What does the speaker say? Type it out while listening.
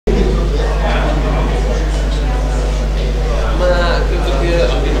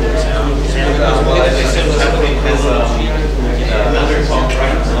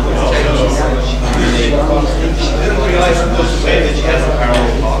I supposed to say that she has a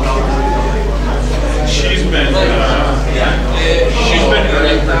parallel talk? She's been earning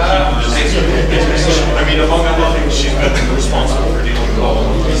her keep. I mean, among other things, she's been responsible for dealing with all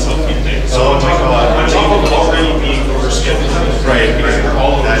of the self-feed things. So on top of already being overscheduled, right? Because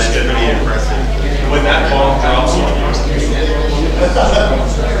all of that is pretty impressive. When that bomb drops on you.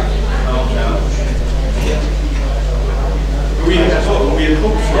 We had hoped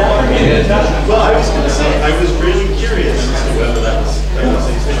for well, I was going to say, I was really curious as to whether that was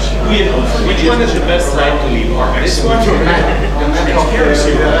extension. Which one is the best side to leave? This one?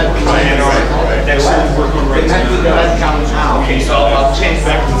 Okay, so I'll change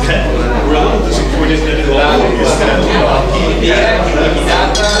back to that. We're a little disappointed that it all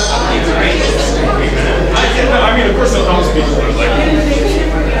I mean, of course, the common people are like...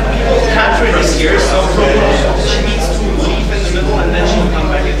 Catherine is here, so she needs to leave in the middle and then she'll come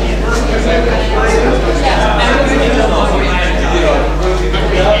back at the end.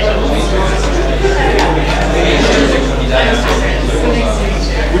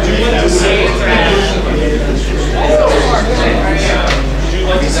 Would you like to say would you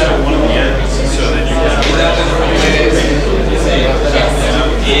like to sit at one of the ends so that you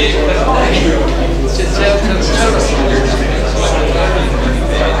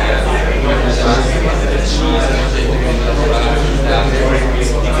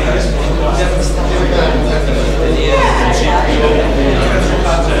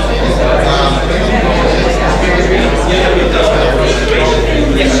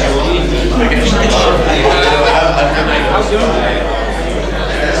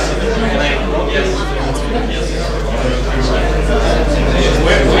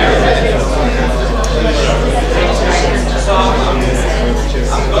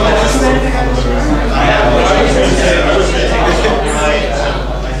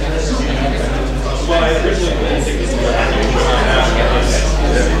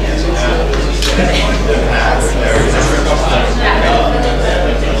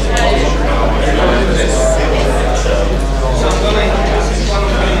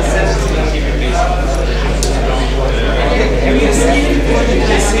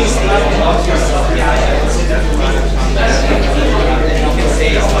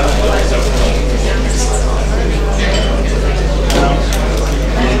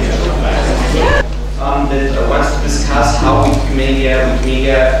that wants to discuss how Wikimedia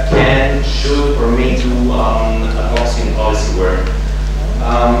can, should, or may do advocacy and policy work.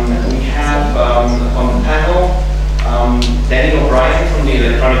 We have on the panel Danny O'Brien from the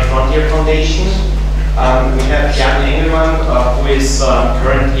Electronic Frontier Foundation. We have Jan Engelmann, who is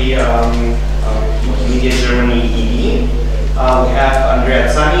currently Wikimedia Germany ED. We have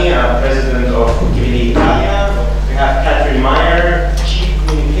Andrea Zani, President of Wikimedia Italia. We have Catherine Meyer, Chief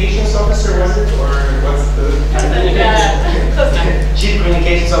Communications Officer, was it? Or what's the Chief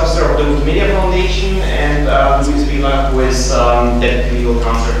Communications Officer of the Wikimedia Foundation, and Luis Vila, who is Deputy Legal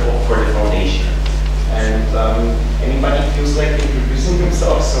Counsel for the Foundation. And anybody feels like introducing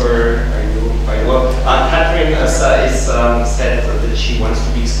themselves, or are you quite well? Catherine said that she wants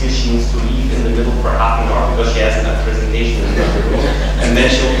to be excused. She needs to leave in the middle for half an hour because she has a presentation in another room, and then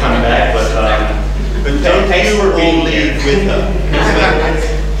she'll come back. But thanks for being here with her.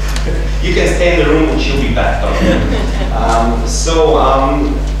 You can stay in the room and she'll be back.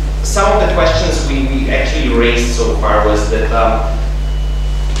 Some of the questions we actually raised so far was that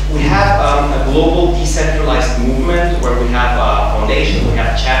we have a global decentralized movement where we have a foundation, we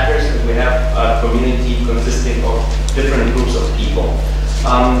have chapters, and we have a community consisting of different groups of people.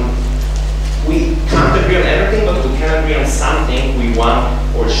 We can't agree on everything, but we can agree on something we want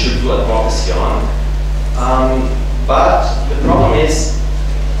or should do advocacy on. But the problem is,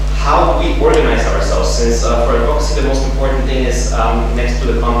 how do we organize ourselves? Since for advocacy the most important thing is, next to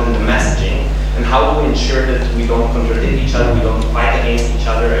the content, the messaging. And how do we ensure that we don't contradict each other, we don't fight against each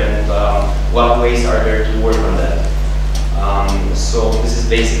other, and what ways are there to work on that? So this is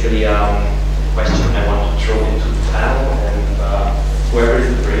basically a question I want to throw into the panel, and whoever is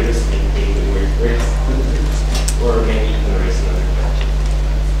the bravest may take the word first, or maybe you can raise another question.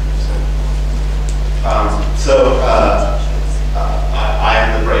 I am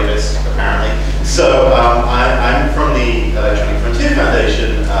the bravest, apparently. So I'm from the Electronic Frontier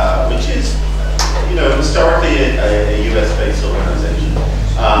Foundation, which is, historically a US-based organization,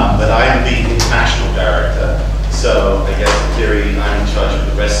 but I am the international director, so I guess in theory I'm in charge of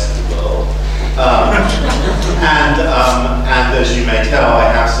the rest of the world. And as you may tell,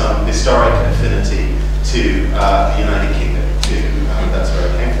 I have some historic affinity to the United Kingdom, that's where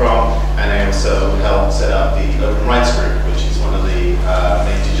I came from, and I also helped set up the Open Rights Group, which is one of the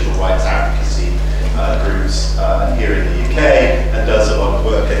main digital rights advocacy groups here in the UK, and does a lot of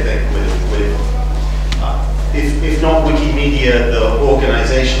work, I think, with if not Wikimedia, the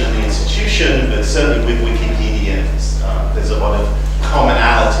organization and the institution, but certainly with Wikipedians, there's a lot of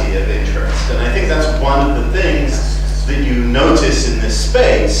commonality of interest. And I think that's one of the things that you notice in this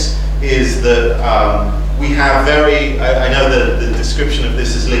space is that we have I know that the description of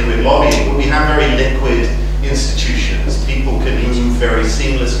this is liquid lobbying, but we have very liquid institutions. People can move very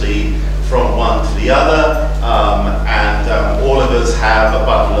seamlessly from one to the other, and all of us have a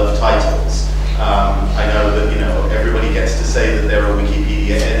bundle of titles. I know that everybody gets to say that they're a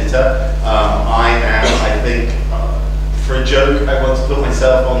Wikipedia editor. I am, I think, for a joke, I want to put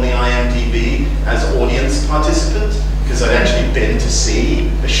myself on the IMDb as audience participant, because I'd actually been to see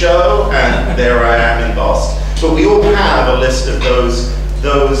the show, and there I am embossed. But we all have a list of those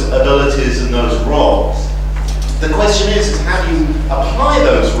abilities and those roles. The question is how do you apply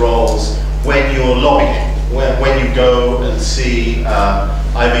those roles when you're lobbying, when you go and see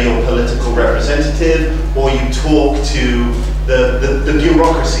either your political representative or you talk to the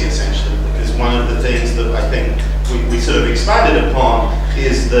bureaucracy, essentially, because one of the things that I think we sort of expanded upon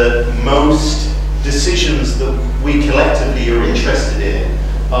is that most decisions that we collectively are interested in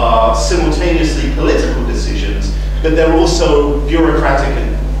are simultaneously political decisions, but they're also bureaucratic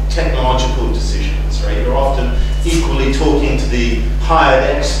and technological decisions, right? You're often equally talking to the hired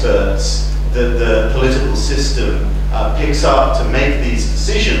experts that the political system picks up to make these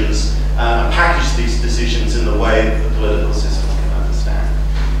decisions and package these decisions in the way that the political system can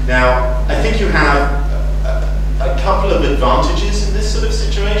understand. Now, I think you have a couple of advantages in this sort of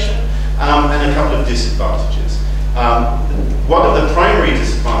situation and a couple of disadvantages. One of the primary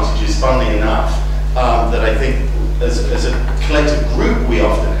disadvantages, funnily enough, that I think as a collective group we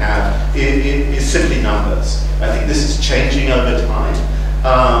often have is simply numbers. I think this is changing over time,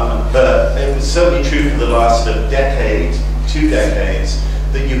 but it was certainly true for the last sort of decade, 2 decades,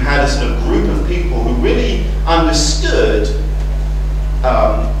 that you had a sort of group of people who really understood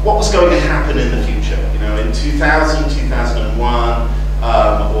what was going to happen in the future. In 2000, 2001,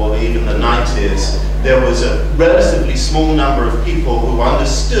 or even the 90s, there was a relatively small number of people who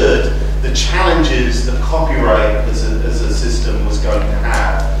understood the challenges that copyright as a system was going to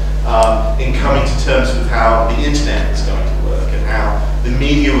have in coming to terms with how the internet was going to work and how the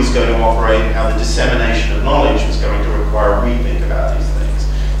media was going to operate and how the dissemination of knowledge was going to require a rethink about these things.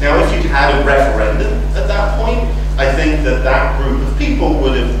 Now, if you'd had a referendum at that point, I think that group of people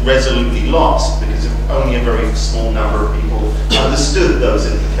would have resolutely lost because only a very small number of people understood those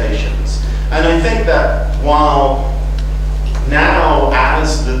implications. And I think that while now,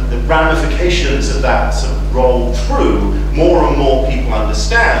 as the ramifications of that sort of roll through, more and more people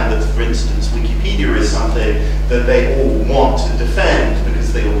understand that, for instance, Wikipedia is something that they all want to defend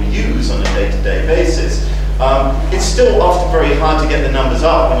because they all use on a day-to-day basis. It's still often very hard to get the numbers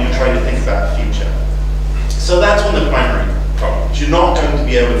up when you're trying to think about the future. So that's one of the primary problems. You're not going to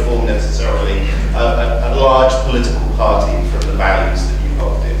be able to form necessarily a large political party from the values that you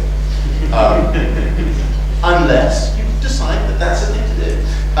hold in, unless you decide that that's a thing to do.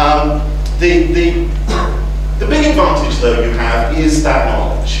 The big advantage, though, you have is that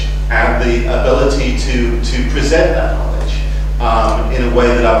knowledge and the ability to present that knowledge in a way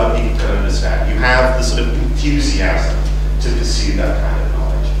that other people can understand. You have the sort of enthusiasm to pursue that kind of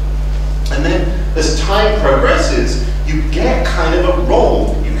knowledge. And then, as time progresses, you get kind of a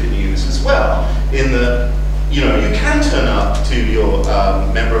role you can use as well. In the, you can turn up to your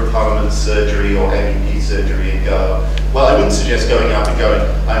Member of Parliament surgery or MEP surgery and go, well, I wouldn't suggest going up and going,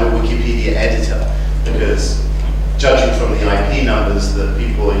 I'm a Wikipedia editor, because judging from the IP numbers that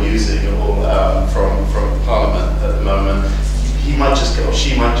people are using from Parliament at the moment, he might just go,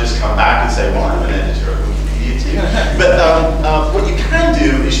 she might just come back and say, well, I'm an editor of Wikipedia too. But what you can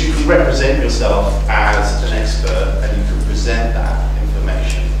do is you can represent yourself as an expert and you can present that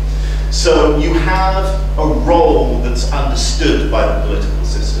information. So you have a role that's understood by the political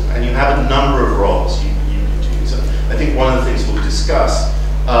system, and you have a number of roles you can do. So I think one of the things we'll discuss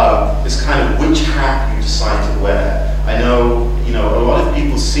is kind of which hat you decide to wear. I know, a lot of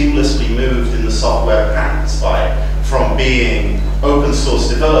people seamlessly moved in the software patents fight from being open source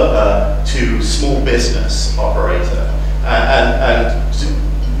developer to small business operator. And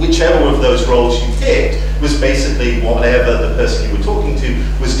whichever of those roles you picked was basically whatever the person you were talking to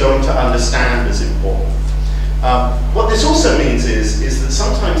was going to understand as important. What this also means is that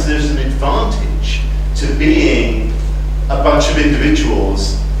sometimes there's an advantage to being a bunch of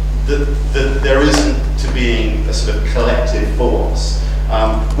individuals that there isn't to being a sort of collective force.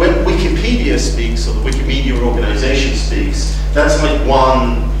 When Wikipedia speaks, or the Wikimedia organization speaks, that's like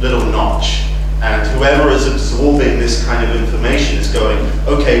one little notch And whoever is absorbing this kind of information is going,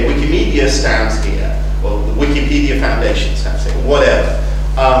 okay, Wikimedia stands here, or the Wikipedia Foundation stands here, whatever.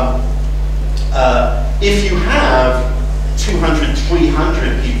 If you have 200,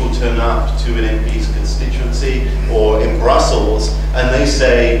 300 people turn up to an MP's constituency or in Brussels, and they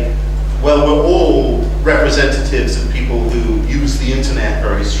say, well, we're all representatives of people who use the internet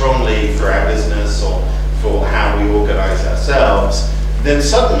very strongly for our business or for how we organize ourselves, then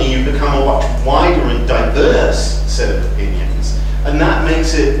suddenly you become a much wider and diverse set of opinions. And that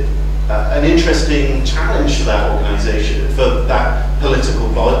makes it an interesting challenge for that organization, for that political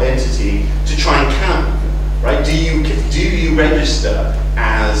entity to try and count, right? Do you register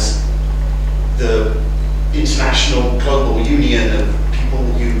as the international global union of people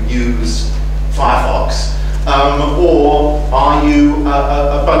who use Firefox? Or are you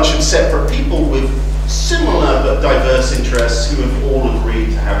a bunch of separate people with similar but diverse interests who have all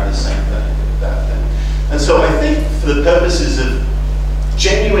agreed to have the same thing, that thing? And so I think for the purposes of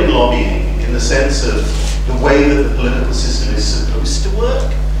genuine lobbying, in the sense of the way that the political system is supposed to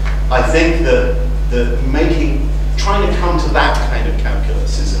work, I think that trying to come to that kind of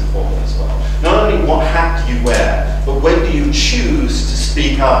calculus is important as well. Not only what hat do you wear, but when do you choose to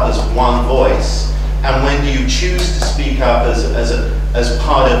speak up as one voice, and when do you choose to speak up as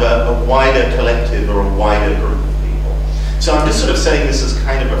part of a wider collective or a wider group of people. So I'm just sort of saying this as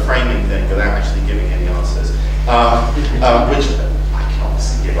kind of a framing thing without actually giving any answers, which I can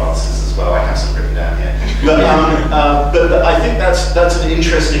obviously give answers as well. I have some written down here. But I think that's an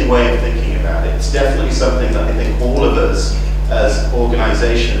interesting way of thinking about it. It's definitely something that I think all of us as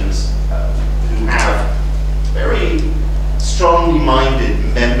organizations who have very strongly minded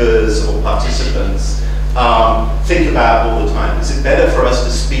members or participants think about all the time. Is it better for us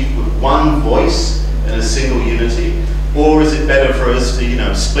to speak with one voice in a single unity, or is it better for us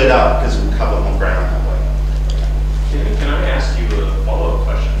to split up because we'll cover more ground that way? Can I ask you a follow-up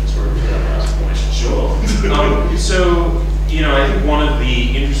question, sort of to that last point? Sure. So, I think one of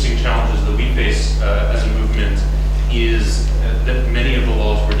the interesting challenges that we face as a movement is that many of the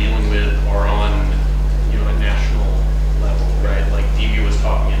laws we're dealing with are on, a national level, right? Like Dimi was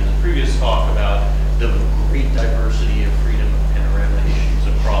talking in the previous talk about the great diversity of freedom of panorama issues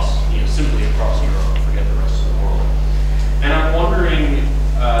across, simply across Europe, forget the rest of the world. And I'm wondering,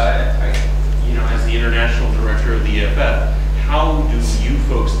 as the international director of the EFF, how do you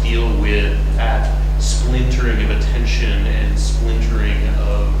folks deal with that splintering of attention and splintering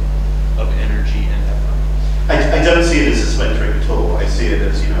of energy and effort? I don't see it as a splintering at all. I see it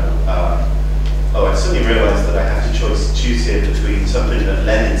as, I suddenly realized that I have to choose here between something that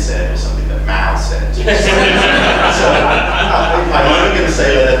Lenin said or something that Mao said. So I'm only going to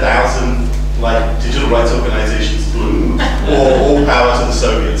say let 1,000 digital rights organizations bloom, or all power to the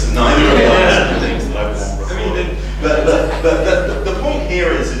Soviets, and neither of those are the things that I want before. But the point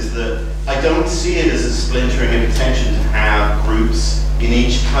here is that I don't see it as a splintering of attention to have groups in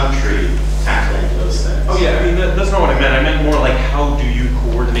each country tackling those things. Oh yeah, that's not what I meant. I meant more like, how do you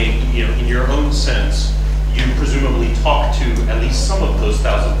coordinate, in your own sense, you presumably talk to at least some of those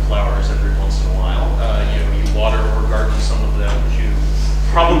 1,000 flowers every once in a while. You water or garden some of them, but you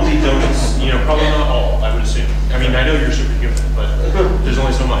probably don't, probably not all, I would assume. I know you're superhuman, but there's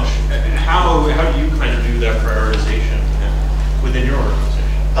only so much. How do you kind of do that prioritization within your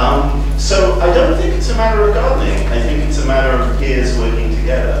organization? So I don't think it's a matter of gardening. I think it's a matter of peers working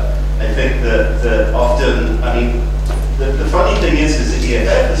together. I think that often, the funny thing is that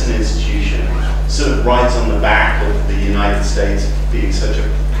EFF as an institution sort of rides on the back of the United States being such a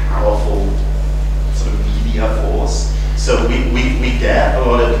powerful sort of media force. So we get a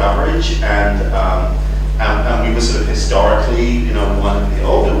lot of coverage, and we were sort of historically, one of the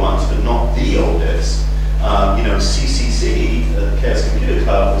older ones, but not the oldest. CCC, the Chaos Computer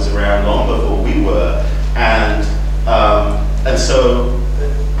Club, was around long before we were, and so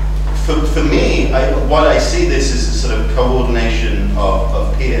for me, what I see this is a sort of coordination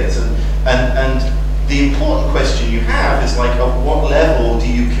of peers, and the important question you have is at what level do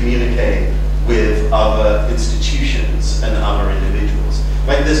you communicate with other institutions and other individuals?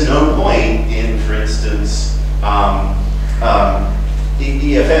 There's no point in, for instance,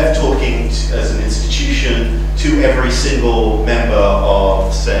 EFF talking as an institution to every single member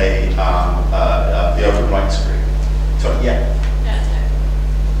of, say, the Open Rights Group. So, yeah.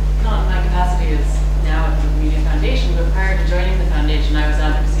 Not in my capacity as now at the Wikimedia Foundation, but prior to joining the foundation, I was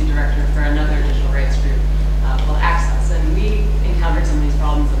advocacy director for another digital rights group called Access, and we encountered some of these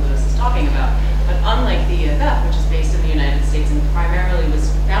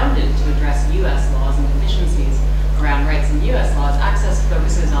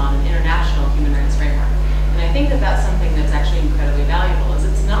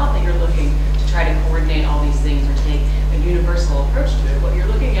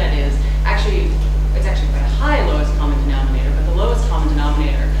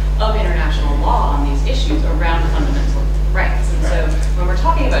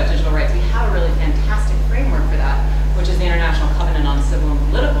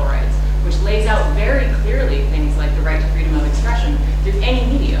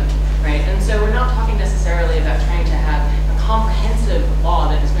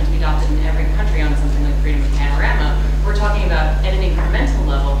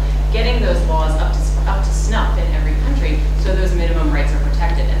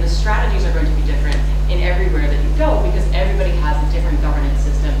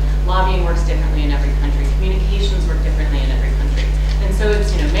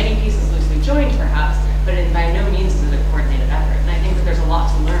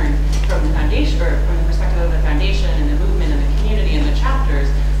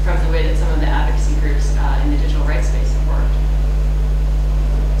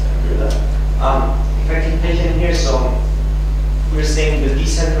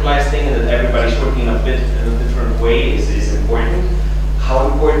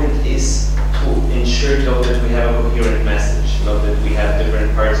important is to ensure though that we have a coherent message, not that we have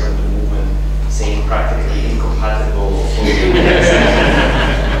different parts of the movement saying practically incompatible opinions.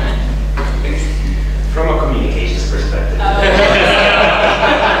 From a communications perspective. I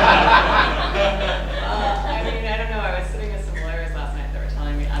mean, I don't know. I was sitting with some lawyers last night that were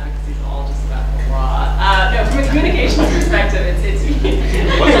telling me advocacy is all just about the law. No, from a communications perspective, it's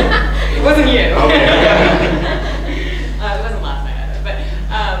it wasn't you. Okay. It wasn't last night either. But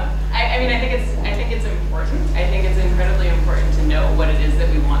I mean, I think it's important. I think it's incredibly important to know what it is that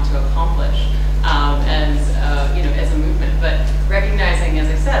we want to accomplish as a movement. But recognizing, as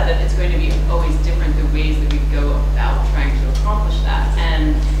I said, that it's going to be always different the ways that we go about trying to accomplish that.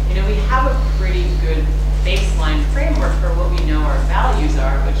 And we have a pretty good baseline framework for what we know our values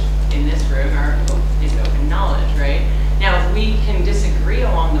are, which in this room is open knowledge, right? Now, if we can disagree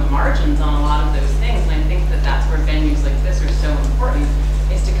along the margins on a lot of those things, and I think that that's where venues like this are so important,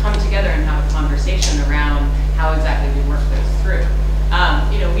 is to come together and have a conversation around how exactly we work those through.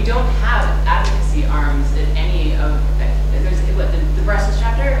 We don't have advocacy arms at any of, the Brussels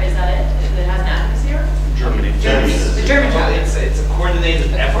chapter, is that it? That has an advocacy arm? Germany. The German chapter. It's a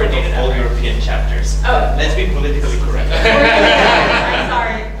coordinated effort of all European chapters. Oh. Let's be politically correct. I'm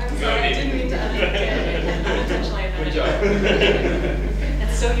sorry. I didn't mean to unintentionally offend you.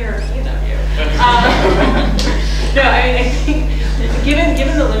 It's so European of you. No, I mean, I think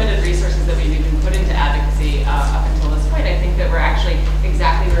given the limited resources that we've even put into advocacy up until this point, I think that we're actually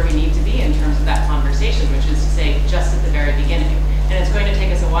exactly where we need to be in terms of that conversation, which is to say just at the very beginning. And it's going to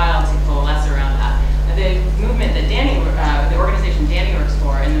take us a while to coalesce around that. The movement that the organization Danny works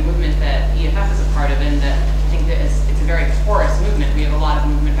for, and the movement that EFF is a part of, and that I think that it's a very porous movement. We have a lot of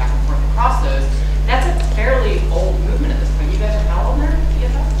movement back and forth across those. That's a fairly old movement at this point. You guys are how old now,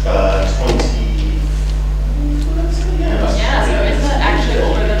 EFF? 20. Yeah, so it's actually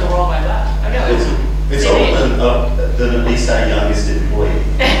older than the World Wide Web. Oh no, it's older than at least our youngest employee.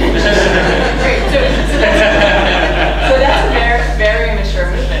 Great. So that's a very, very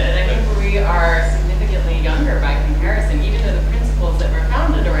mature movement, and I think we are significantly younger by comparison, even though the principles that we're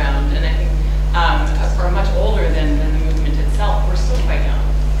founded around, and I think are much older than the movement itself. We're still quite young.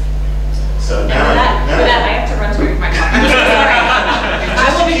 So now, with that, I have to run to make my coffee. I'm sorry.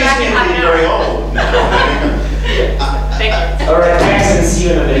 I will be back in half an hour. Very old now. Thank you. All right, thanks, and see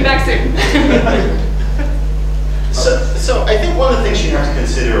you in a bit. Be back soon. So I think one of the things you have to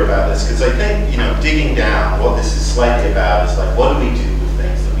consider about this, because I think, digging down, what this is slightly about is like, what do we do with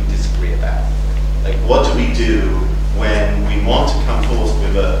things that we disagree about? Like, what do we do when we want to come forth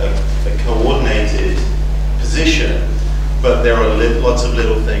with a coordinated position, but there are lots of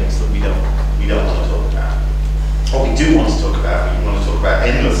little things that we don't want to talk about? Or we do want to talk about, we want to talk about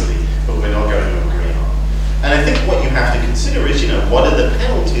endlessly, but we're not going to agree on. And I think what you have to consider is, what are the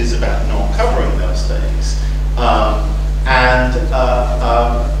penalties about not covering those things?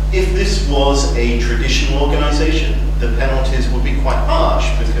 If this was a traditional organization, the penalties would be quite harsh,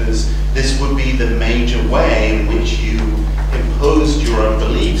 because this would be the major way in which you imposed your own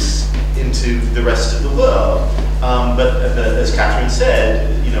beliefs into the rest of the world. But as Catherine said,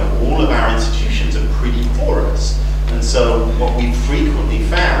 all of our institutions are pretty porous. And so what we've frequently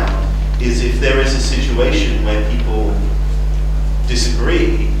found is if there is a situation where people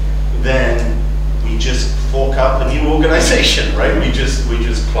disagree, then we just fork up a new organization, right? We just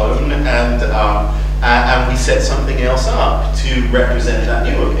clone and we set something else up to represent that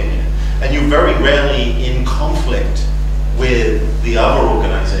new opinion. And you're very rarely in conflict with the other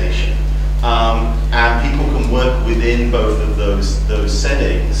organization. And people can work within both of those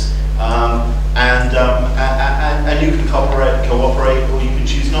settings. And you can cooperate, or you can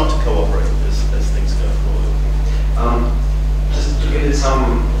choose not to cooperate as things go forward. Just to give it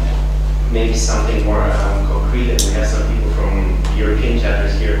maybe something more concrete, and we have some people from European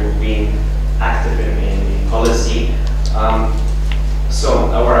chapters here who've been active in policy. So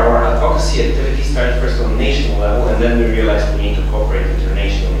our advocacy activity started first on a national level, and then we realized we need to cooperate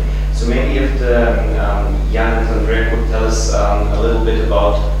internationally. So maybe if Jan and Andrea could tell us a little bit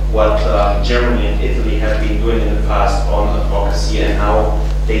about what Germany and Italy have been doing in the past on advocacy, and how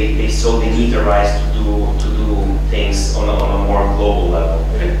they saw the need arise to do things on a more global level.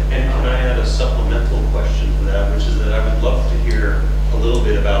 And can I add a supplemental question to that, which is that I would love to hear a little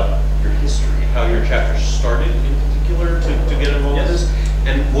bit about your history, how your chapter started in particular to get involved in this,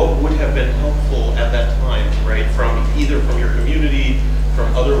 and what would have been helpful at that time, right? Either from your community,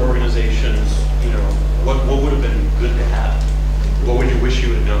 from other organizations, what would have been good to have? What would you wish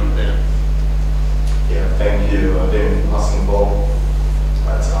you had done then? Yeah, thank you. I've been asking Bob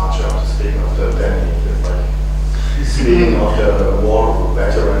as Archer to speak of the Danny, like speaking of the war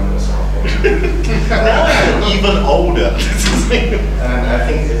battle.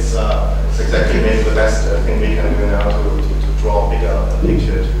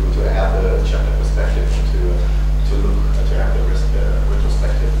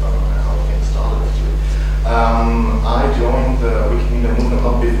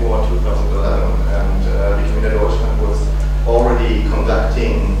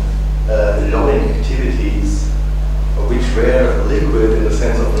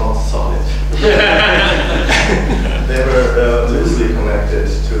 They were loosely connected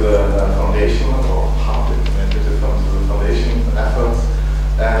to the foundation, or partly connected to the foundation efforts,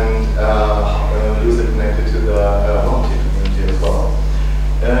 and loosely connected to the volunteer community as well.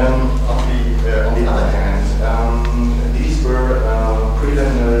 On the other hand, these were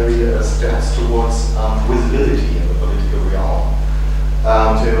preliminary steps towards visibility in the political realm,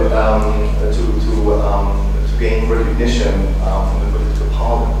 to gain recognition from the political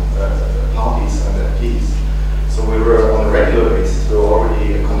parties and MPs. So we were on a regular basis. We were already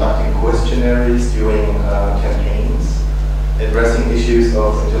conducting questionnaires during campaigns, addressing issues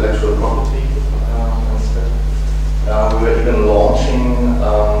of intellectual property. We were even launching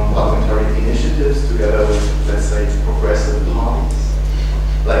parliamentary initiatives together with, let's say, progressive parties,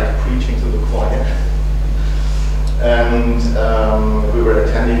 like preaching to the choir. And we were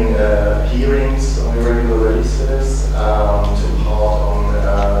attending hearings on a regular basis, took part on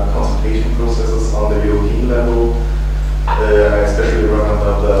consultation processes on the European level. I especially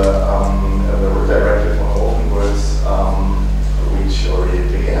remember the directive on open words, which already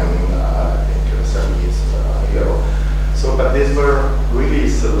began, I think, 7 years ago. So, but these were really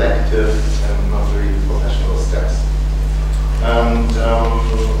selective and not very professional steps. And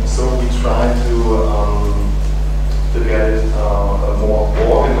so we tried to get it more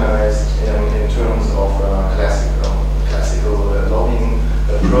organized in terms of classical lobbying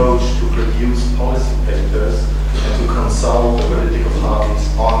approach to produce policy papers and to consult the political parties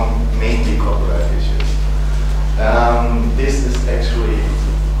on mainly copyright issues. This is actually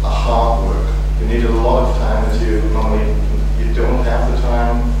a hard work. You need a lot of time that you normally don't have the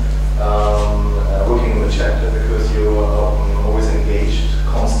time working in the chapter because you're always engaged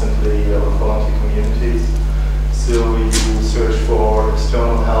constantly with volunteer communities. So you search for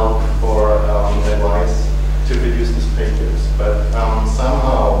external help, for advice to produce these papers. But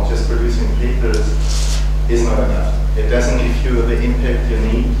somehow just producing papers is not enough. It doesn't give you the impact you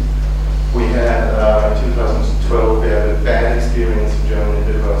need. We had, in 2012, we had a bad experience in Germany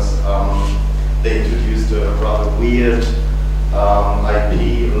because they introduced a rather weird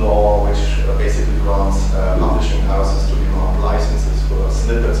IP law, which basically grants publishing houses to demand licenses for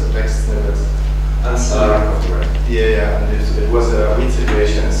snippets or text snippets. And yeah, and it was a weird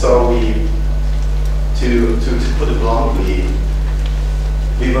situation. So to put it bluntly,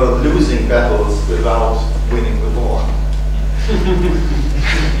 we were losing battles without winning the war.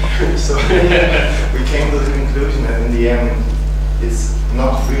 So we came to the conclusion that in the end, it's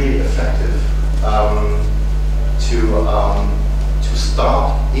not really effective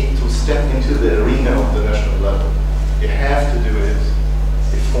to step into the arena of the national level. You have to do it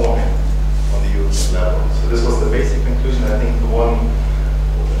beforehand on the European level. So this was the basic conclusion. I think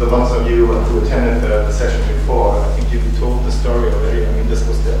the ones of you who attended the session before, I think you told the story already. I mean, this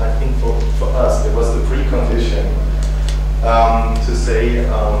was I think for us, it was the precondition to say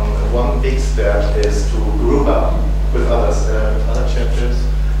one big step is to group up with other chapters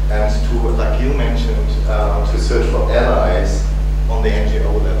and to, like you mentioned, to search for allies on the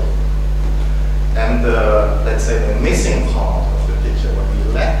NGO level. And let's say the missing part of the picture, what we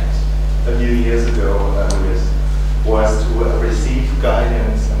lacked a few years ago was to receive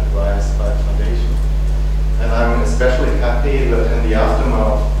guidance and advice by the foundation. And I'm especially happy that in the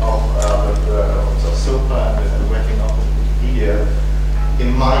aftermath of SOPA and the wrapping up of Wikipedia,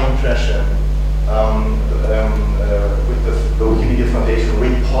 in my impression, with the Wikimedia Foundation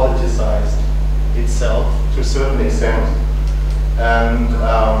repoliticized itself to a certain extent. And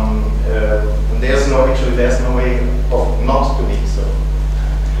there's no way of not doing so.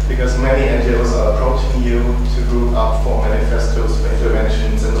 Because many NGOs are approaching you to group up for manifestos, for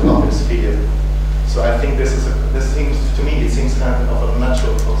interventions in the public sphere. So I think this seems, to me, it seems kind of a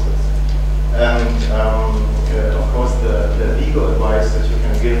natural process. And of course, the legal advice that you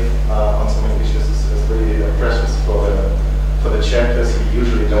can give on so many issues is really precious for the chapters who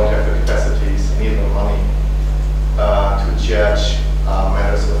usually don't have the capacities, neither the money, to judge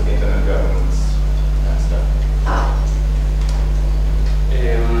matters of internet governance and stuff.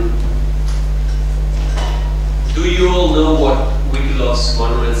 Do you all know what Wikilove's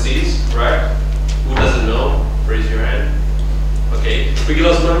Monuments is, right? Who doesn't know? Raise your hand. Okay,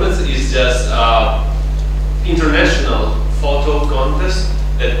 Wikilove's Monuments is just international photo contest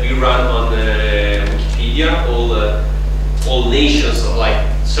that we run on Wikipedia. All nations, like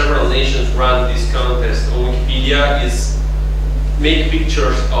several nations, run this contest on Wikipedia. Is make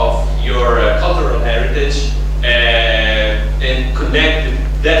pictures of your cultural heritage and connect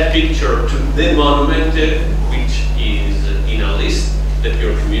that picture to the monument, which is in a list that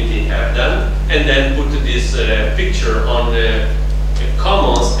your community have done, and then put this picture on the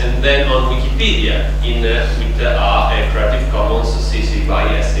Commons and then on Wikipedia. Wikipedia with a Creative Commons CC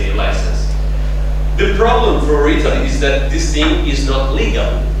by SA license. The problem for Italy is that this thing is not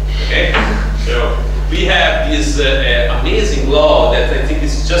legal. Okay, so we have this amazing law that I think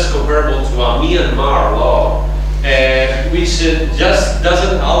is just comparable to a Myanmar law, which just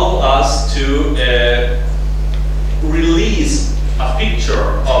doesn't allow us to release a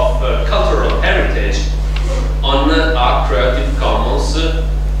picture of cultural heritage on a Creative Commons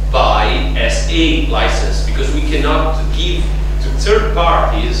by SA license, because we cannot give to third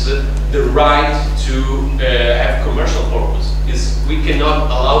parties the right to have commercial purpose. We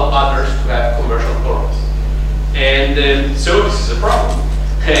cannot allow others to have commercial purpose. And so this is a problem.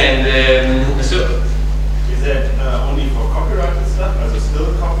 And so is that only for copyrighted stuff? Is it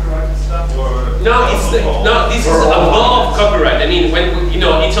still copyrighted stuff, or no? This is above copyright. I mean, when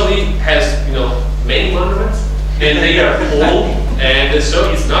Italy has many monuments, and they are old, and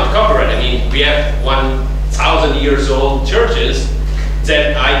so it's not copyright. I mean, we have 1,000 years old churches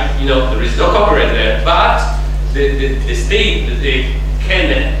that there is no copyright there, but the state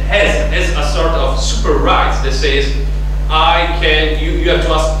has a sort of super rights that says you have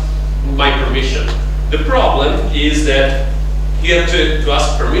to ask my permission. The problem is that you have to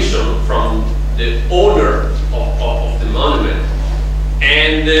ask permission from the owner of the monument.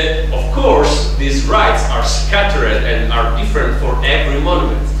 And of course, these rights are scattered and are different for every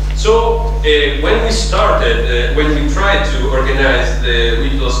monument. So when we started, when we tried to organize the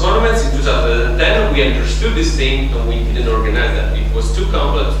Wikilost monuments in 2010, we understood this thing and we didn't organize that. It was too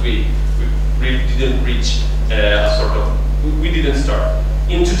complex. We really didn't reach we didn't start.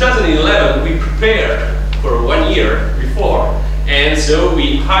 In 2011, we prepared for 1 year before, and so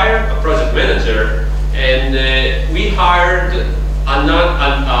we hired a project manager, and we hired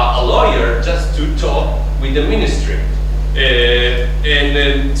a lawyer just to talk with the ministry.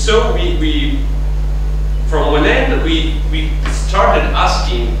 So we from one end we started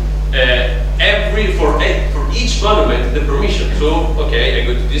asking for each monument the permission. So okay, I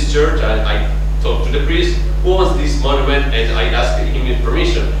go to this church, I talk to the priest who wants this monument, and I ask him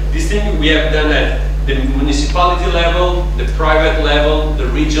permission. This thing we have done at the municipality level, the private level, the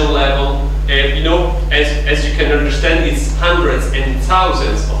regional level. And as you can understand, it's hundreds and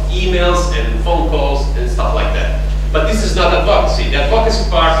thousands of emails and phone calls and stuff like that. But this is not advocacy. The advocacy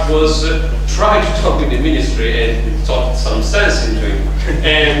part was trying to talk with the ministry and talk some sense into it.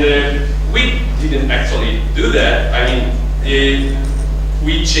 And we didn't actually do that. I mean,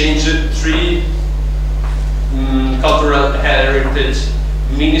 we changed 3 cultural heritage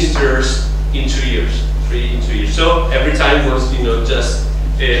ministers in 2 years. 3 in 2 years. So every time was just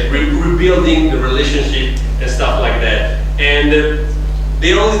rebuilding the relationship and stuff like that. And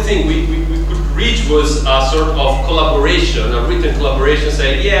the only thing we could reach was a sort of collaboration, a written collaboration,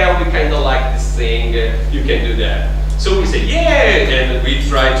 saying, yeah, we kind of like this thing, you can do that. So we say, yeah, and we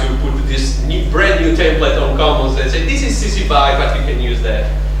try to put this brand new template on Commons and say, this is CC BY, but you can use that.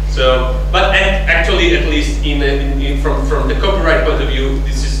 So, but actually, at least from the copyright point of view,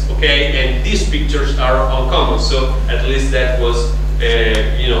 this is okay, and these pictures are on Commons. So at least that was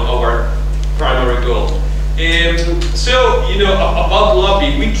our primary goal. So, about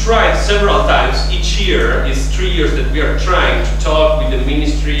lobby, we tried several times each year. It's 3 years that we are trying to talk with the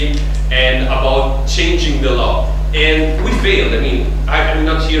ministry and about changing the law. And we failed. I mean, I'm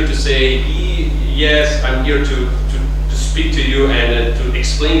not here to say, yes, I'm here to speak to you and to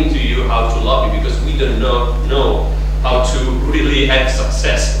explain to you how to lobby, because we do not know how to really have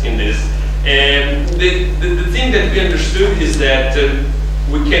success in this. And the thing that we understood is that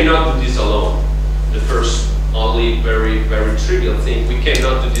we cannot do this alone. The first, only very, very trivial thing, we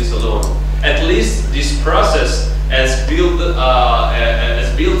cannot do this alone. At least this process has built a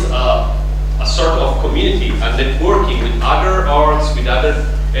sort of community, a networking with other arts, with other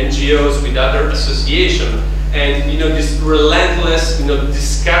NGOs, with other associations, and this relentless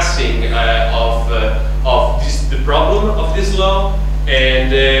discussing of the problem of this law.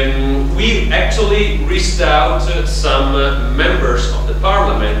 And we actually reached out to some members of the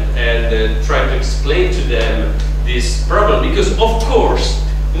parliament and tried to explain to them this problem, because of course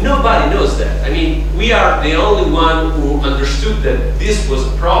nobody knows that. I mean, we are the only one who understood that this was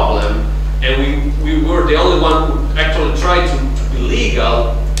a problem, and we were the only one who actually tried to be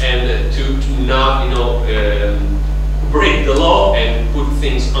legal and to not break the law and put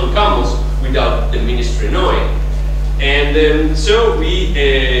things on Commons without the ministry knowing. And so we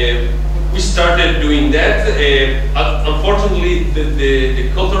started doing that. Unfortunately,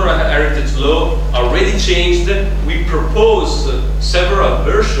 the cultural heritage law already changed. We proposed several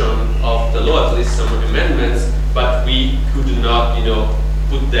versions of the law, at least some amendments, but we could not,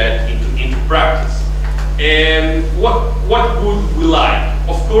 put that into practice. And what would we like?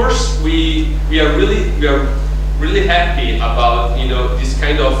 Of course, we are really happy about this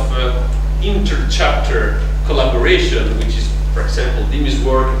kind of inter-chapter collaboration, which is, for example, Dimi's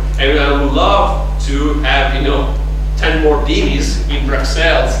work, and I would love to have 10 more Dimis in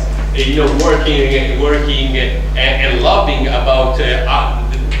Brussels, working and lobbying about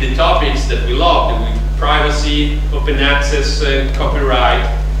the topics that we love, privacy, open access, copyright,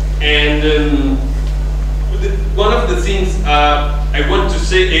 and one of the things I want to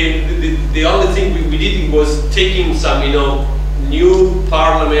say, the only thing we did was taking some, new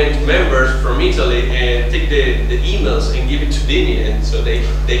parliament members from Italy and take the emails and give it to Dimi, and so they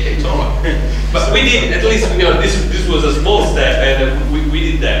can talk. But we did, at least, this was a small step, and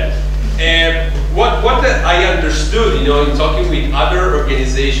we did that. And what I understood, in talking with other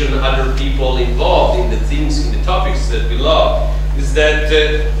organizations, other people involved in the things, in the topics that we love, is that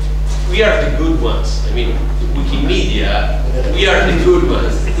we are the good ones. I mean, Wikimedia, we are the good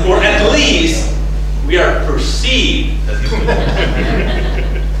ones. Or at least, we are perceived as the good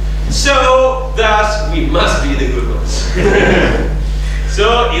ones. So, thus, we must be the good ones.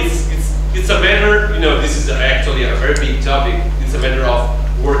 So, it's a matter, this is actually a very big topic. It's a matter of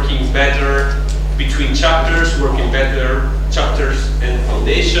working better between chapters, working better chapters and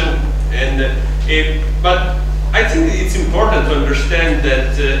foundation. But I think it's important to understand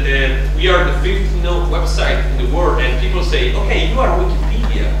that we are the 5th website in the world, and people say, okay, you are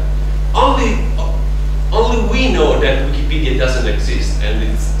Wikipedia. Only we know that Wikipedia doesn't exist, and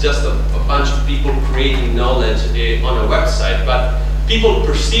it's just a bunch of people creating knowledge on a website, but people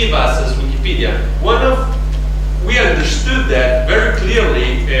perceive us as Wikipedia. We understood that very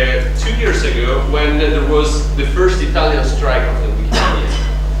clearly 2 years ago when there was the first Italian strike of the Wikimedia.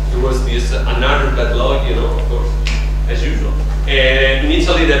 There was this another bad law, of course, as usual. In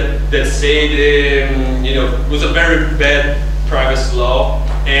Italy that said, it was a very bad privacy law,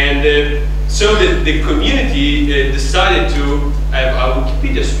 and so the community decided to have a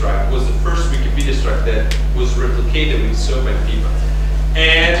Wikipedia strike. It was the first Wikipedia strike that was replicated with so many people.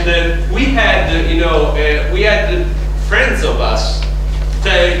 And we had, we had friends of us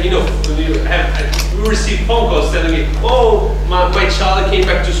that, we received phone calls telling me, oh, my child came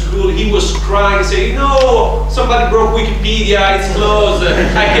back to school, he was crying, saying, no, somebody broke Wikipedia, it's closed,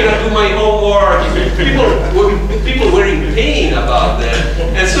 I cannot do my homework. People were in pain about that.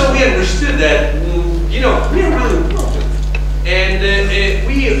 And so we understood that, we are really important. And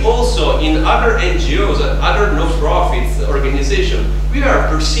we also, in other NGOs and other no-profits organizations, we are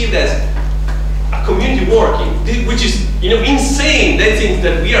perceived as a community working, which is, insane. They think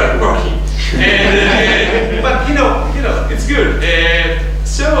that we are working, and but it's good.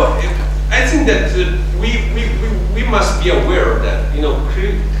 So I think that we must be aware of that,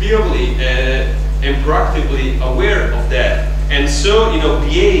 clearly and proactively aware of that, and so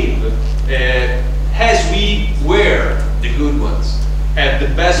behave as we were the good ones. Have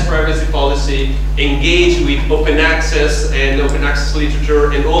the best privacy policy, engage with open access and open access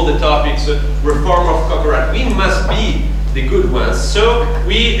literature and all the topics, reform of copyright. We must be the good ones. So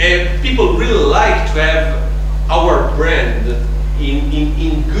people really like to have our brand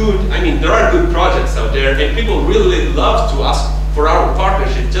in good, there are good projects out there, and people really love to ask for our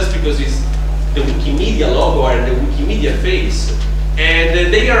partnership just because it's the Wikimedia logo and the Wikimedia face.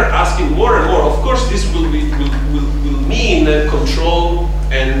 And they are asking more and more. Of course, this will mean control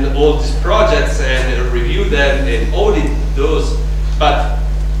and all these projects and review them and audit those. But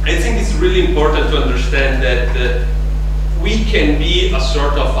I think it's really important to understand that we can be a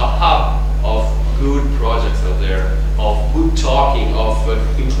sort of a hub of good projects out there, of good talking, of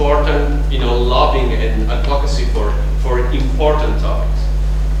important, lobbying and advocacy for important topics.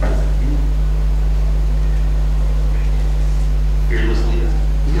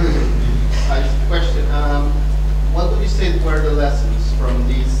 Question. What would you say were the lessons from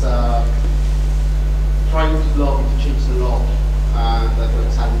these trying to lobby to change the law that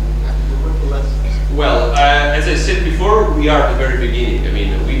was happening? What were the lessons? Well, as I said before, we are at the very beginning.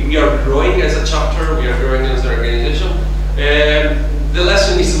 We are growing as a chapter, we are growing as an organization. The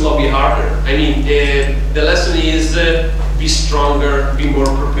lesson is to lobby harder. The lesson is be stronger, be more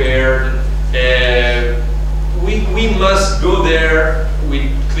prepared. We must go there with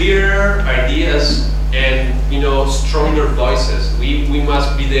clearer ideas and stronger voices. We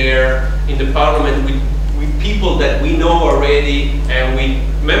must be there in the parliament with people that we know already and with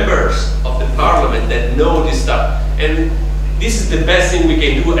members of the parliament that know this stuff. And this is the best thing we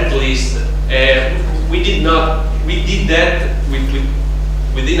can do, at least. We did that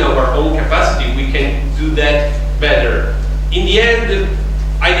within our own capacity. We can do that better. In the end,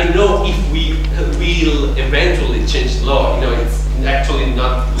 I don't know if we will eventually change the law. You know, it's actually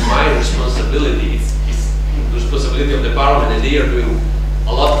not my responsibility. It's the responsibility of the parliament, and they are doing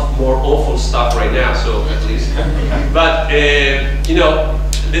a lot more awful stuff right now. So at least, but you know,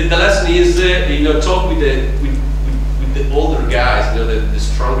 the lesson is you know, talk with the older guys, you know, the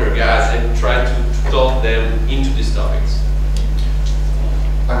stronger guys, and try to talk them into these topics.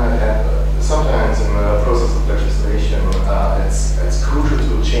 I might add, sometimes in the process of legislation, it's crucial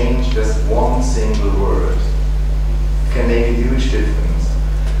to change just one single word. It can make a huge difference.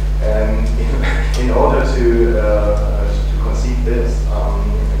 And in order to conceive this,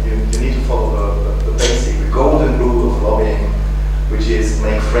 you need to follow the basic, the golden rule of lobbying, which is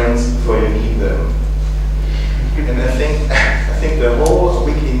make friends before you need them. And I think the whole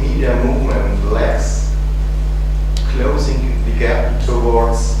Wikimedia movement lacks closing the gap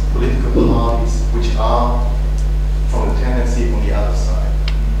towards political parties which are from the tendency on the other side.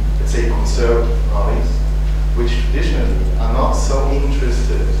 Let's say conservative parties, which traditionally are not so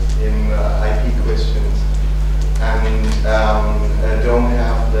interested in IP questions and don't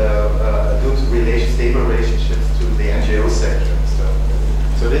have the good stable relationships to the NGO sector.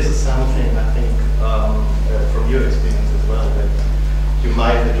 So this is something I think from your experience as well, that you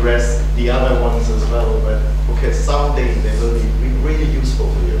might address the other ones as well, but okay, someday they will be really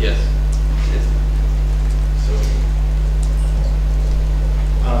useful for you. Yes.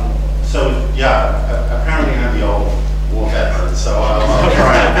 So yeah, apparently I'm the old war veteran, so I'll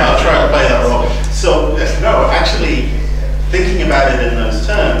try to play that role. So no, actually, thinking about it in those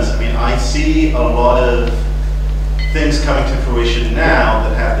terms, I mean, I see a lot of things coming to fruition now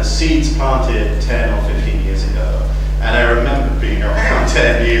that have the seeds planted 10 or 15 years ago. And I remember being around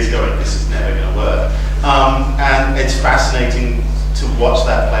 10 years going, this is never going to work. And it's fascinating to watch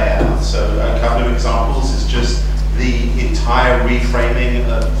that play out. So a couple of examples is just the entire reframing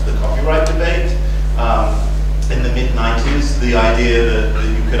of the copyright debate. In the mid-90s, the idea that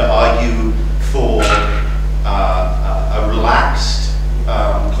you could argue for a relaxed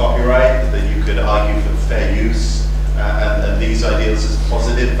copyright, that you could argue for fair use, and these ideas as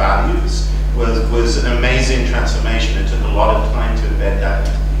positive values was an amazing transformation. It took a lot of time to embed that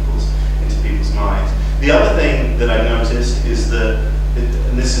into people's minds. The other thing that I noticed is that,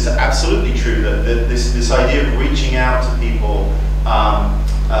 and this is absolutely true, that this idea of reaching out to people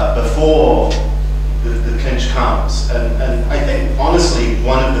before the clinch comes. And I think, honestly,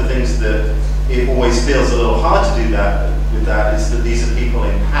 one of the things that it always feels a little hard to do with that is that these are people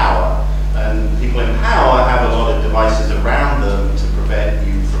in power. And people in power have a lot of devices around them to prevent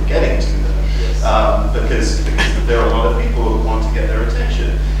you from getting to them. Yes. Because there are a lot of people who want to get their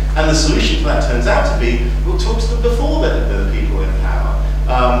attention. And the solution to that turns out to be, we'll talk to them before the people in power.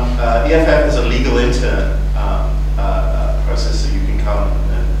 EFF is a legal intern process, so you can come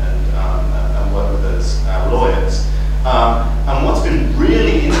and work with us, lawyers. And what's been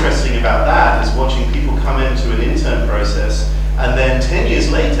really interesting about that is watching people come into an intern process, and then 10 years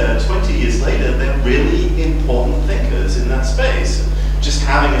later, 20 years later, they're really important thinkers in that space. Just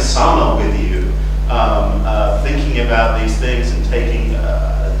having a summer with you, thinking about these things and taking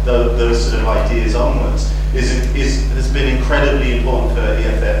those sort of ideas onwards has been incredibly important for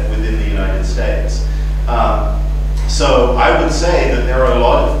EFF within the United States. So I would say that there are a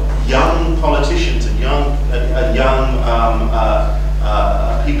lot of young politicians and young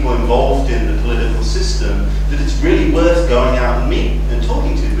people involved in the political system that it's really worth going out and meeting and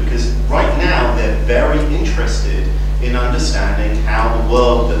talking to, because right now they're very interested in understanding how the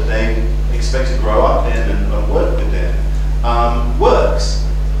world that they expect to grow up in and work within works.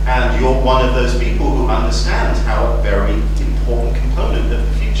 And you're one of those people who understands how a very important component of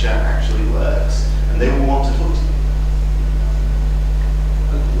the future actually works, and they will want to talk to you.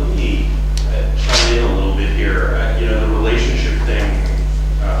 Let me chime in a little bit here. You know, the relationship thing,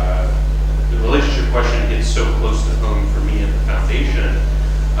 the relationship question hits so close to home for me at the foundation,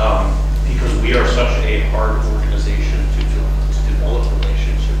 because we are such a hard organization to develop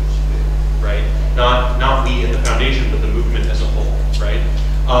relationships with, right? Not we at the foundation, but the movement as a whole, right?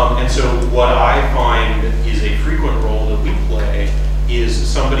 And so what I find is a frequent role that we play is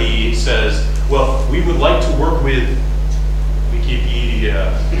somebody says, well, we would like to work with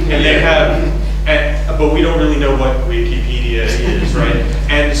Wikipedia, and they have, but we don't really know what Wikipedia is, right?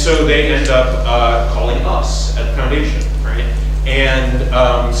 And so they end up calling us at the foundation, right?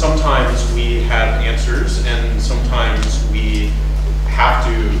 And sometimes we have answers, and sometimes we have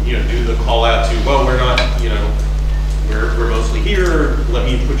to, you know, do the call out to, well, we're not, you know, we're mostly here, let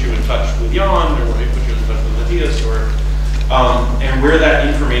me put you in touch with Jan, or let me put you in touch with Matthias, or, and we're that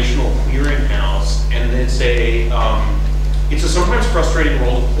informational clearinghouse, and it's a, it's a sometimes frustrating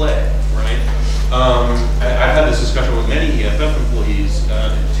role to play, right? I've had this discussion with many EFF employees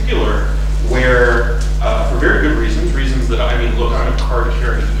in particular, where for very good reasons that, I mean, look, I'm a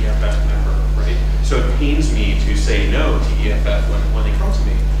card-carrying EFF member, right? So it pains me to say no to EFF when they come to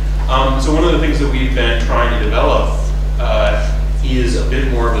me. So one of the things that we've been trying to develop is a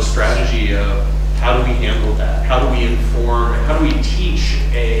bit more of a strategy of how do we handle that? How do we inform, how do we teach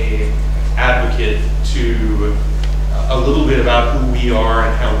a advocate to a little bit about who we are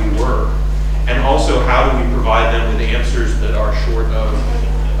and how we work? And also, how do we provide them with answers that are short of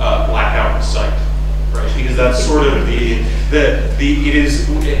blackout in sight, right? Because that's sort of it is,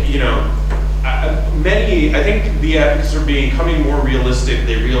 you know, I think the advocates are becoming more realistic.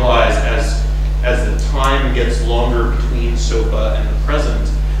 They realize as the time gets longer between SOPA and the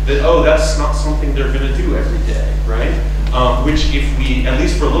present, that, oh, that's not something they're going to do every day, right? Which if we, at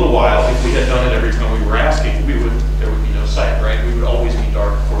least for a little while, if we had done it every time we were asking, there would be no sight, right? We would always be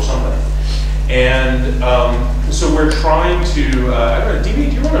dark for somebody. And so we're trying to, I don't know, Dimi,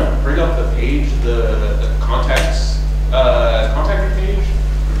 do you want to bring up the page, the contact page?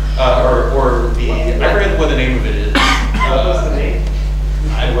 Or the, I forget what the name of it is. What's the name?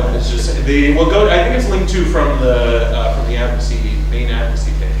 It's just, I think it's linked to from the advocacy, main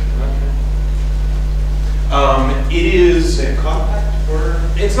advocacy page. It is contact, or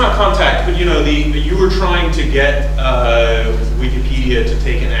it's not contact, but you know, you were trying to get Wikipedia to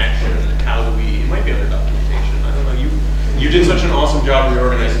take an action. How do we? It might be under documentation. I don't know. You did such an awesome job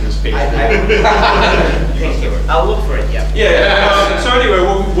reorganizing this page. Thank you. I'll look for it. Yeah. Yeah. So anyway,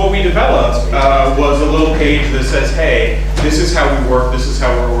 what we developed was a little page that says, "Hey, this is how we work. This is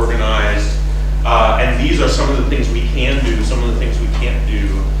how we're organized, and these are some of the things we can do. Some of the things we can't do."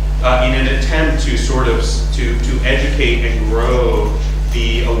 In an attempt to sort of to educate and grow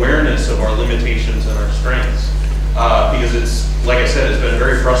the awareness of our limitations and our strengths, because it's, like I said, it's been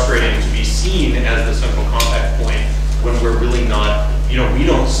very frustrating to be seen as the central contact point when we're really not. You know, we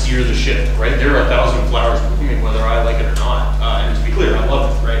don't steer the ship, right? There are 1,000 flowers blooming whether I like it or not, and to be clear, I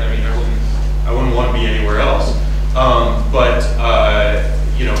love it, right? I mean, I wouldn't want to be anywhere else, but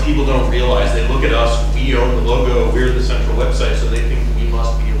you know, people don't realize. They look at us. We own the logo. We're the central website, so they think we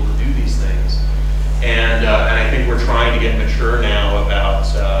must be able to do these things. And I think we're trying to get mature now about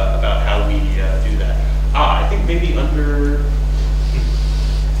how we do that. I think maybe under.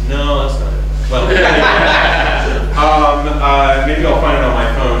 No, that's not it. Well, maybe I'll find it on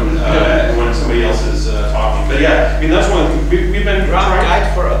my phone when somebody else is talking. But yeah, I mean that's one thing we've been trying.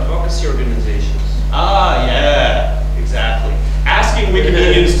 Guide for advocacy organizations. Yeah, exactly. Asking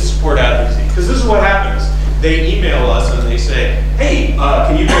Wikimedians to support advocacy, because this is what happens. They email us and they say, hey,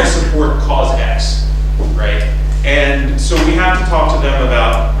 can you guys support cause X, right? And so we have to talk to them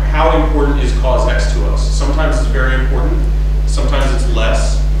about how important is cause X to us. Sometimes it's very important, sometimes it's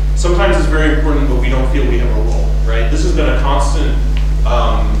less. Sometimes it's very important, but we don't feel we have a role, right? This has been a constant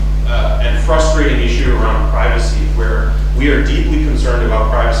and frustrating issue around privacy, where we are deeply concerned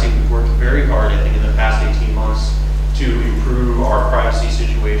about privacy. We've worked very hard, I think, in the past 18 months to improve our privacy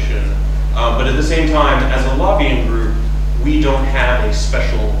situation. But at the same time, as a lobbying group, we don't have a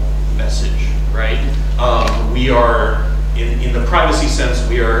special message, right? We are, in the privacy sense,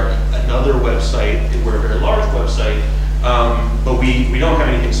 we are another website. We're a very large website, but we don't have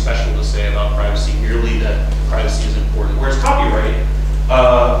anything special to say about privacy, merely that privacy is important. Whereas copyright,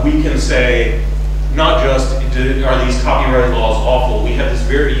 we can say, not just, are these copyright laws awful? We have this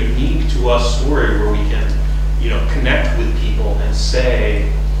very unique to us story where we can, you know, connect with people and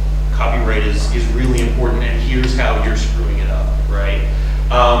say, copyright is really important, and here's how you're screwing it up, right?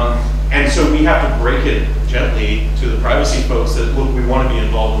 And so we have to break it gently to the privacy folks that, look, we want to be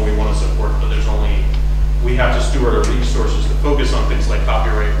involved and we want to support, but we have to steward our resources to focus on things like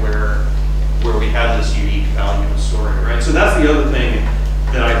copyright where we have this unique value and story, right? So that's the other thing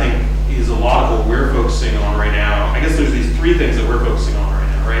that I think is a lot of what we're focusing on right now. I guess there's these three things that we're focusing on right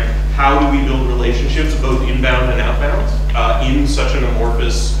now, right? How do we build relationships, both inbound and outbound, in such an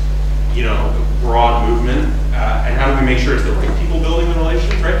amorphous, you know, broad movement, and how do we make sure it's the right people building the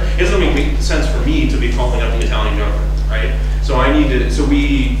relationships, right? It doesn't make sense for me to be calling up the Italian government, right? So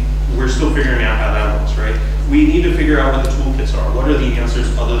we're still figuring out how that looks, right? We need to figure out what the toolkits are. What are the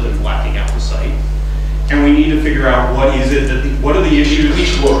answers other than blacking out the site? And we need to figure out what is it that what are the issues?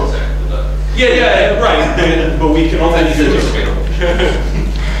 Each world, yeah, right. But we can only do it.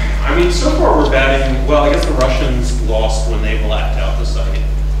 I mean, so far we're batting. Well, I guess the Russians lost when they blacked out the site.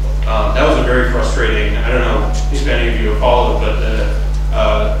 That was a very frustrating. I don't know if any of you have followed, but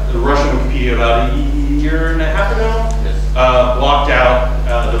the Russian Wikipedia about a year and a half ago blocked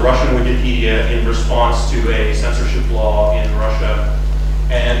out the Russian Wikipedia in response to a censorship law in Russia.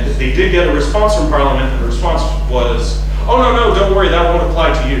 And they did get a response from Parliament, and the response was, oh no, don't worry, that won't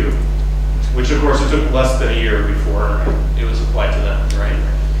apply to you. Which of course it took less than a year before it was applied to them, right?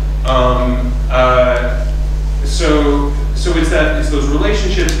 So it's those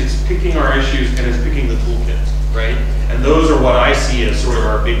relationships, it's picking our issues, and it's picking the toolkit, right? And those are what I see as sort of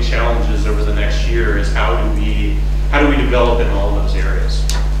our big challenges over the next year, is how do we develop in all of those areas?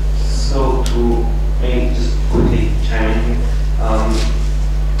 So to maybe just quickly chime in here,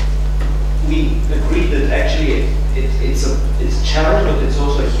 we agreed that actually it's a challenge, but it's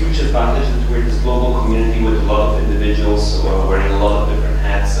also a huge advantage that we're this global community with a lot of individuals wearing a lot of different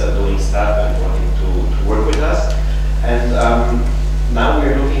hats, doing stuff and wanting to work with us. And now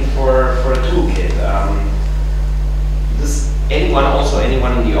we're looking for a toolkit. Does anyone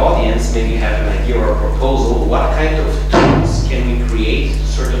in the audience maybe have an idea or a proposal? What kind of tools can we create to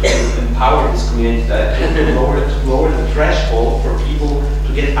sort of empower this community to lower the threshold for people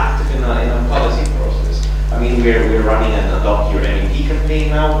to get active in a policy process? I mean, we're running an Adopt Your MEP campaign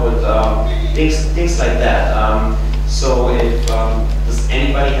now, but things like that. So if does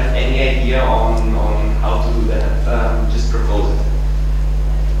anybody have any idea on how to do that? Just propose it.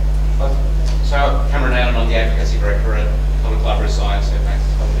 So Cameron Allen, I'm the Advocacy Director at Public Library of Science at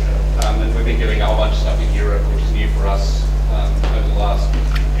Maxis Publisher. And we've been doing a whole bunch of stuff in Europe, which is new for us over the last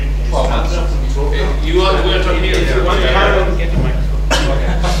 12 months. You want to talk here? If you want to get the microphone.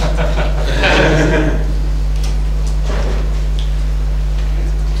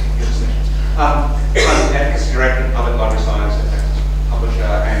 I'm the Advocacy Director at Public Library of Science at Maxis Publisher,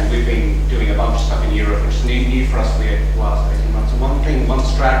 and we've been doing a bunch of stuff in Europe, which is new for us for the last 18 months. And one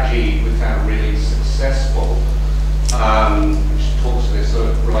strategy we found really successful, which talks to this sort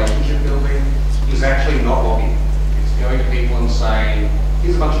of relationship building, is actually not lobbying. It's going to people and saying,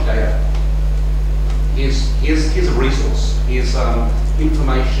 here's a bunch of data. Here's a resource. Here's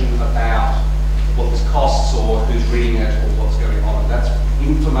information about what this costs or who's reading it or what's going on. And that's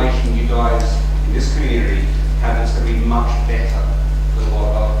information you guys in this community have that's going to be much better than a lot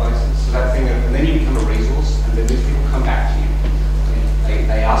of other places. So that thing, and then you become a resource, and then these people come back to you.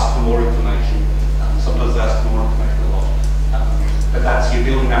 They ask for more information. Sometimes they ask for more information a lot. But that's, you're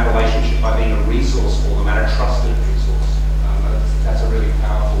building that relationship by being a resource for them and a trusted resource. That's a really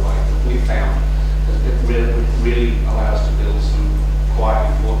powerful way that we've found. It really allows us to build some quite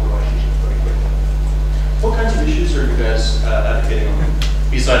important relationships very quickly. What kinds of issues are you guys advocating on,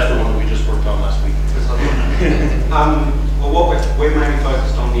 besides the one that we just worked on last week? Well, we're mainly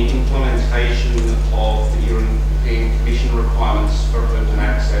focused on the implementation of the European Commission requirements for open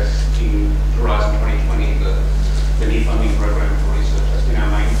access in Horizon 2020, the new funding program for research. That's been our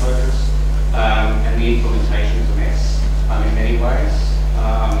main focus. And the implementation is a mess in many ways,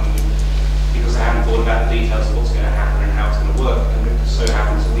 because they haven't thought about the details of what's going to happen and how it's going to work. And it so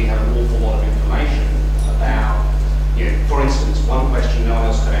happens that we have an awful lot of information about, for instance, one question no one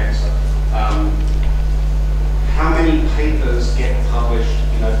else could answer. How many papers get published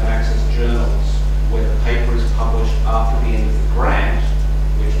in open access journals where the paper is published after the end of the grant,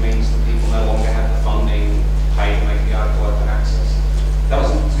 which means that people no longer have the funding to pay to make the article open access? That was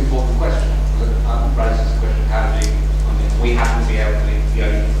an important question. It raises the question of how to do, we happen to be able to be the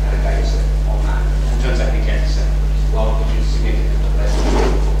only had a data set on that. It turns out we get a set, which is significant, but less than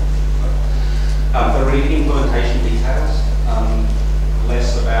before. But really implementation details,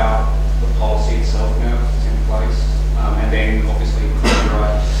 less about the policy itself now that's in place, and then obviously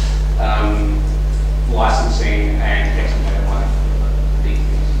copyright, licensing, and text and data mining for the big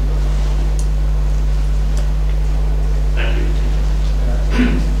things. Thank you.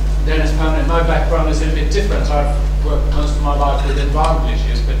 Dennis Pound, my background is a bit different. I've worked most of my life with environmental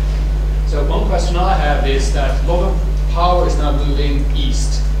issues, but so one question I have is that a lot of power is now moving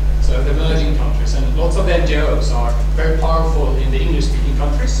east, so the emerging countries, and lots of NGOs are very powerful in the English-speaking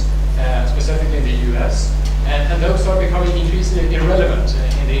countries, specifically in the US, and those are becoming increasingly irrelevant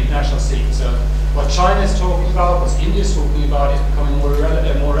in the international scene. So what China is talking about, what India is talking about, is becoming more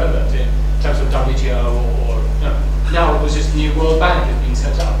relevant in terms of WTO or now it was just New World Bank is being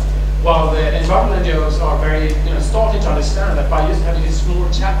set up. While the environmental NGOs are very, starting to understand that by just having a small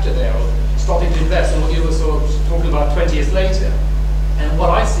chapter there, or starting to invest, and what you were sort of talking about 20 years later. And what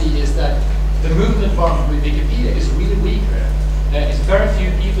I see is that the movement environment with Wikipedia is really weak there. It's very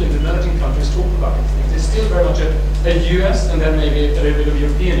few people in the emerging countries talking about these things. It's still very much a US and then maybe a little bit of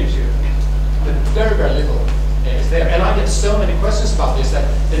European issue. But very, very little is there. And I get so many questions about this that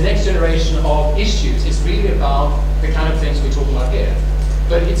the next generation of issues is really about the kind of things we're talking about here.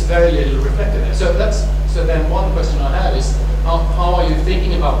 But it's very little reflected there. So then one question I have is, how are you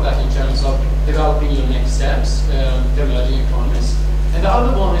thinking about that in terms of developing your next steps, the emerging economies? And the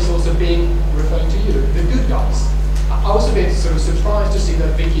other one is also referring to you, the good guys. I was a bit sort of surprised to see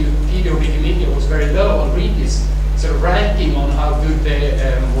that Wikipedia or Wikimedia was very low on Readly's sort of ranking on how good they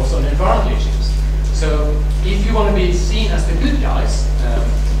was on environmental issues. So if you want to be seen as the good guys,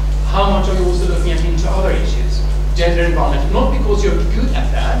 how much are you also looking at into other issues? Gender environment, not because you're good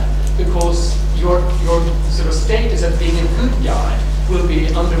at that, because your sort of status as being a good guy will be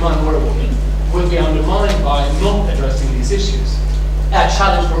undermined, or a woman, will be undermined by not addressing these issues. A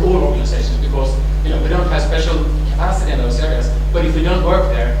challenge for all organizations, because we don't have special capacity in those areas, but if we don't work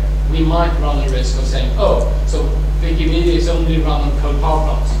there, we might run the risk of saying, oh, so Wikimedia is only run on coal power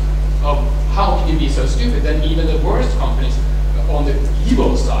plants. Oh, how can you be so stupid? Then even the worst companies on the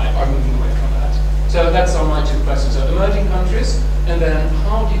evil side are moving away from that. So that's on my two questions. So emerging countries, and then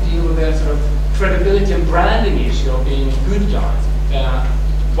how do you deal with the sort of credibility and branding issue of being a good guy,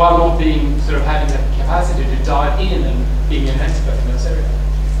 while not being sort of having the capacity to dive in and being an expert in this area?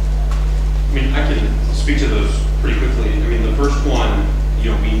 I mean, I can speak to those pretty quickly. I mean, the first one,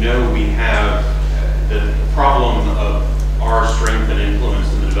 we know we have the problem of our strength and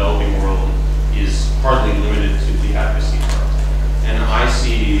influence in the developing world is hardly limited to the advocacy part. And I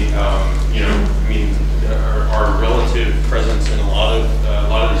see, I mean, our relative presence in a lot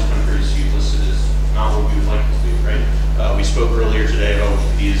of these countries you listed is not what we would like to do, right? We spoke earlier today about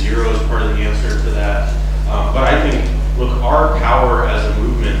Wikipedia Zero as part of the answer to that. But I think, look, our power as a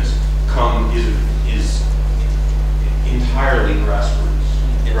movement is entirely grassroots,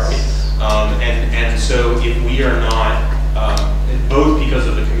 right? And so if we are not, both because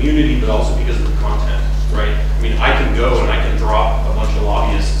of the community, but also because of the content, right? I mean, I can go and I can drop a bunch of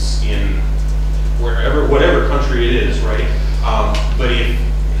lobbyists in whatever country it is, right? But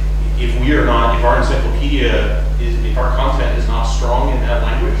if we are not, if our encyclopedia if our content is not strong in that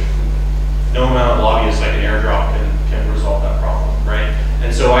language, no amount of lobbyists I can airdrop can resolve that problem, right?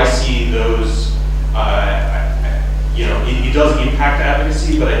 And so I see those, it does impact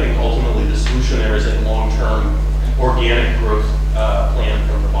advocacy, but I think ultimately the solution there is a long-term organic growth plan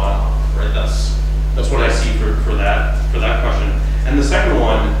from the bottom up, right? That's what I see for that question. And the second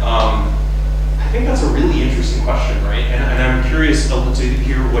one, I think that's a really interesting question, right? And I'm curious to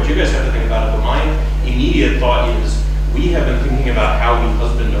hear what you guys have to think about it. But my immediate thought is we have been thinking about how we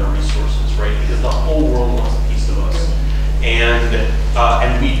husband our resources, right? Because the whole world wants a piece of us,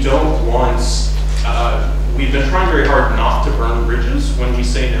 and we don't want. We've been trying very hard not to burn bridges when we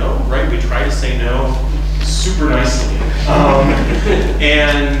say no, right? We try to say no super nicely,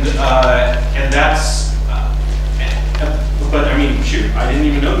 and that's. But I mean, shoot, I didn't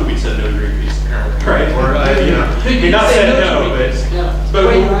even know that we said no to Greenpeace, apparently, right? Or we not said no, but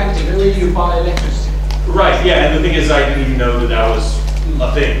when you're active, the way you buy electricity. Right. Yeah, and the thing is, I didn't even know that was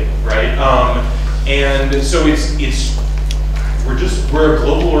a thing, right? And so we're a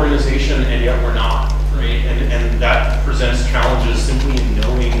global organization, and yet we're not, right? And that presents challenges simply in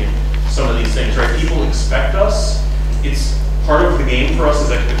knowing some of these things, right? People expect us. It's part of the game for us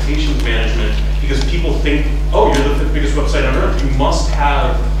is expectations management, because people think, oh, you're the biggest website on earth. You must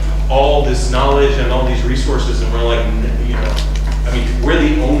have all this knowledge and all these resources, and we're like, I mean, we're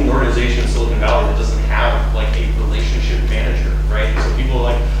the only organization in Silicon Valley that doesn't have like a relationship manager, right? So people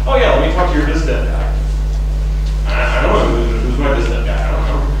are like, oh yeah, let me talk to your biz dev guy. I don't know who's my biz dev guy. I don't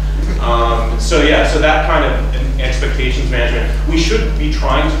know. So that kind of expectations management. We should be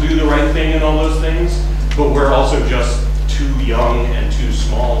trying to do the right thing in all those things, but we're also just too young and too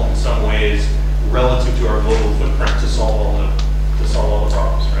small in some ways relative to our global footprint to solve all the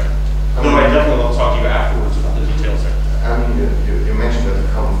problems, right? Though I definitely will talk to you afterwards about the details there. I mean, you mentioned that you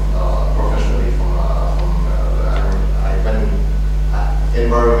come professionally from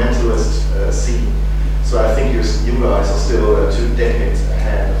environmentalist scene. So I think you guys are still 2 decades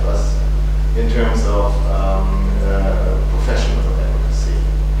ahead of us in terms of professional advocacy.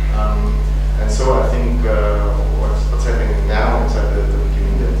 And so I think what's happening now inside the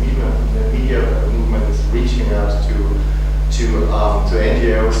media movement is reaching out to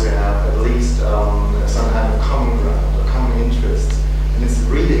NGOs who have at least some kind of common ground or common interests. And it's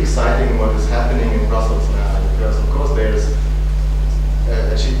really exciting what is happening in Brussels now, because of course there's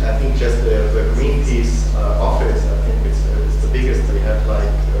I think just the Greenpeace office, I think it's the biggest. They have like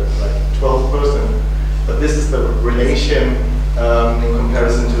 12 persons, but this is the relation in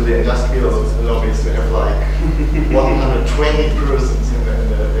comparison to the industrial lobbies. We have like 120 persons in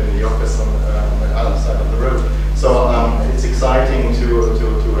the office on the other side of the road. So it's exciting to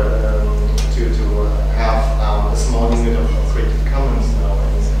have a small unit of Creative Commons now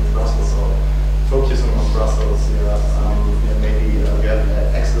in Brussels, or focusing on Brussels.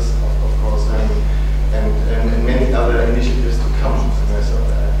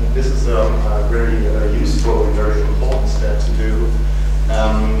 a very useful and very important step to do,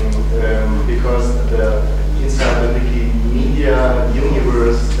 because inside the Wikimedia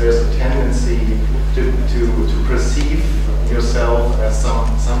universe, there's a tendency to perceive yourself as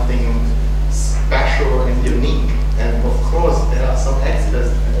something special and unique. And of course, there are some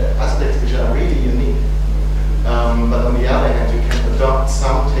aspects which are really unique. But on the other hand, you can adopt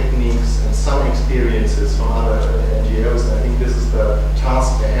some techniques and some experiences from other NGOs. And I think this is the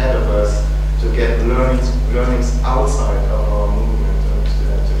task ahead of us, to get learnings outside of our movement and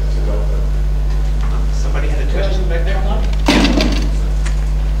to adopt them. Somebody had a question back there, Mark?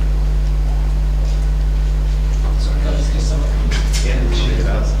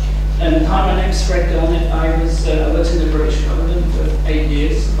 Hi, my name's Fred Garnett. I worked in the British government for 8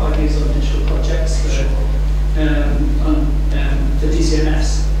 years, 5 years on digital projects for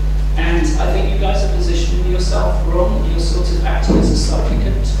DCMS. And I think you guys are positioning yourself wrong. You're sort of acting as a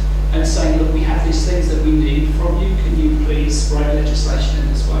supplicant and saying, look, we have these things that we need from you. Can you please write legislation in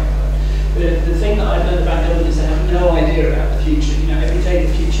this way? The thing that I've learned about government is they have no idea about the future. You know, every day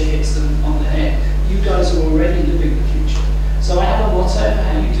the future hits them on the head. You guys are already living the future. So I have a motto for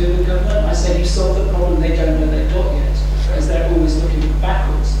how you deal with government. I say you solve the problem they don't know they've got yet, because they're always looking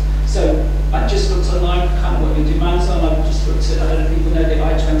backwards. So I just looked online, kind of what your demands are. I've just looked at, a lot of people know the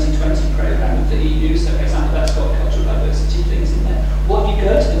I-2020 program of the EU, so for example, that's got cultural diversity things in there. What you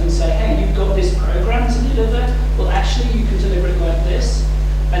go to them and say, hey, you've got this program to deliver, well actually you can deliver it like this,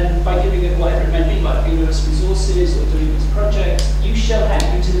 and by giving it whatever it may be, like universal resources or doing this project, you show how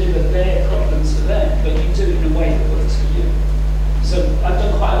you deliver their problems for them, but you do it in a way that works for you. So I've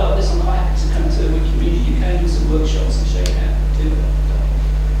done quite a lot of this. I'm quite happy to come to Wikimedia UK and do some workshops and show you how to do that.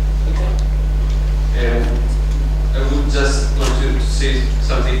 I would just want to say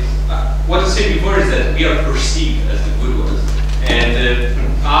something. What I said before is that we are perceived as the good ones. And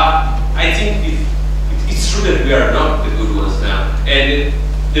I think it's true that we are not the good ones now. And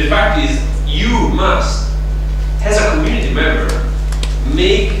the fact is, you must, as a community member,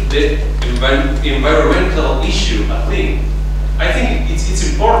 make the environmental issue a thing. I think it's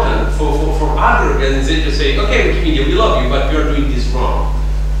important for other organizations to say, okay, Wikimedia, we love you, but you're doing this wrong.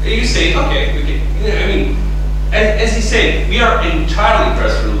 And you say, okay, I mean, as he said, we are entirely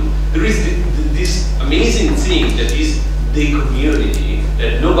grassroots. There is this amazing thing that is the community,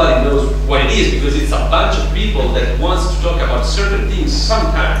 that nobody knows what it is, because it's a bunch of people that wants to talk about certain things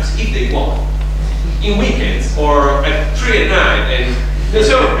sometimes, if they want, in weekends or at 3 at night. And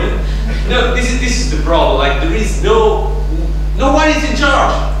so, no, this is the problem. Like, there is no one is in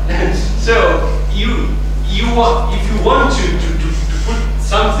charge. So if you want to put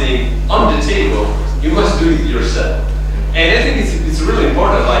something on the table, you must do it yourself. And I think it's really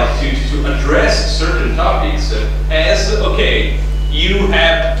important, like, to address certain topics as, okay, you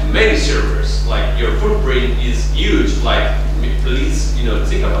have many servers, like your footprint is huge, like, please,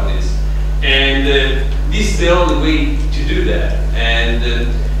 think about this. And this is the only way to do that. And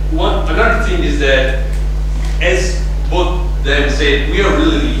another thing is that, as both them said, we are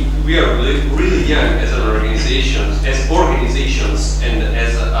really young as an organization, and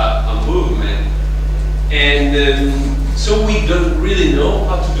as a movement. And so we don't really know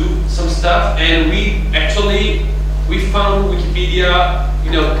how to do some stuff, and we found Wikipedia,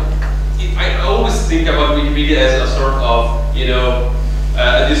 I always think about Wikipedia as a sort of,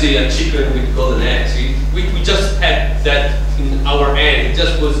 as you say, a chicken with golden eggs. We just had that in our end. It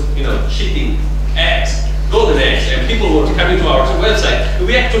just was, shipping eggs, golden eggs, and people were coming to our website, and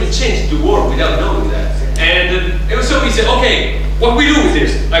we actually changed the world without knowing that. And so we said, okay, what we do with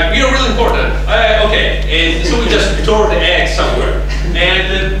this? Like, we are really important. Okay, and so we just store the eggs somewhere.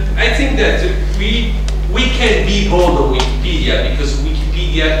 And I think that we can be bold on Wikipedia, because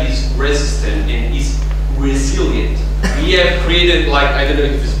Wikipedia is resistant and is resilient. We have created, like, I don't know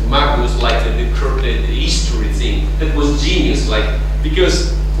if it's Magnus, like the history thing that was genius, like,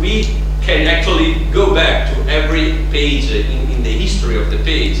 because we can actually go back to every page in the history of the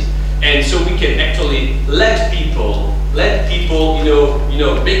page, and so we can actually let people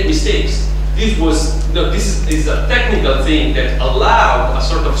make mistakes. This is a technical thing that allowed a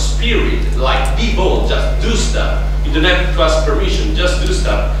sort of spirit, like, be bold, just do stuff. You don't have to ask permission, just do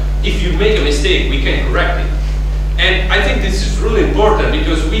stuff. If you make a mistake, we can correct it. And I think this is really important,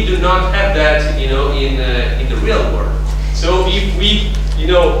 because we do not have that, in the real world. So if we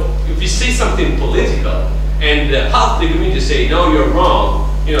say something political, and half the community say, no, you're wrong,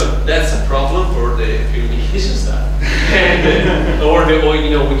 that's a problem for the communication staff. And, or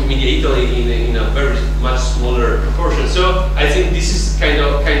Wikimedia Italy in a very much smaller proportion. So I think this is kind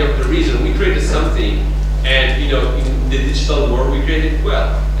of the reason we created something, and in the digital world we created it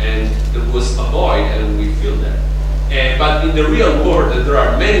well. and there was a void, and we feel that. But in the real world, there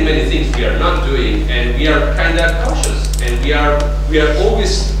are many, many things we are not doing, and we are kind of cautious, and we are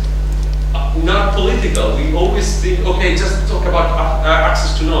always not political. We always think, okay, just talk about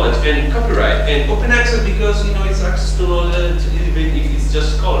access to knowledge and copyright and open access because it's access to knowledge, even if it's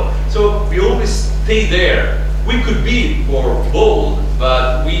just scholar. So we always stay there. We could be more bold,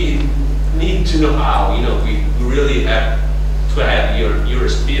 but we need to know how. We really have to have your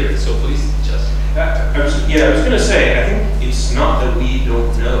spirit. So please just. I was going to say, I think it's not that we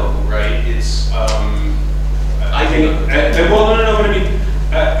don't know, right? It's I think well, no, but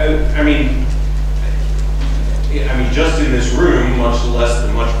I mean, just in this room, much less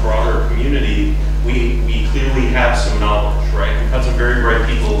the much broader community, we clearly have some knowledge, right? We've had some very bright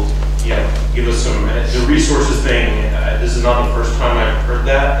people, give us some, the resources thing, this is not the first time I've heard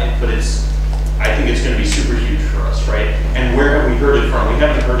that, but I think it's going to be super huge for us, right? And where have we heard it from? We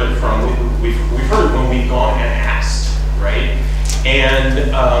haven't heard it from, we've heard it when we've gone and asked, right?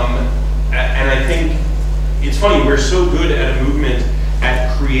 And I think it's funny, we're so good at a movement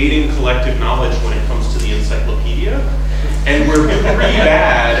at creating collective knowledge when it comes to the encyclopedia, and we're pretty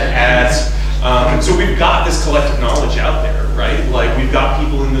bad at, so we've got this collective knowledge out there, right? Like, we've got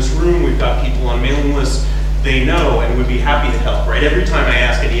people in this room, we've got people on mailing lists, they know and would be happy to help, right? Every time I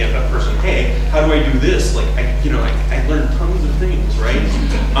ask any EFF person, hey, how do I do this? Like, I learned tons of things, right?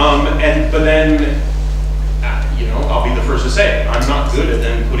 But then, I'll be the first to say, I'm not good at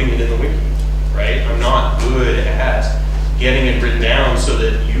then putting it in the wiki, right? I'm not good at getting it written down so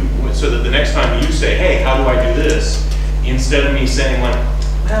that the next time you say, hey, how do I do this? Instead of me saying like,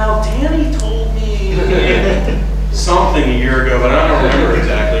 well, Danny told me something a year ago, but I don't remember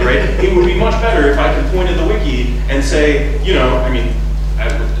exactly, right? It would be much better if I could point at the wiki and say, I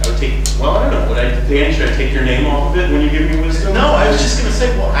would take, well, I don't know, Danny, should I take your name off of it when you give me wisdom? No, I was just going to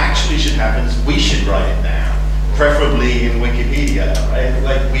say what actually should happen is we should write it down, preferably in Wikipedia, right?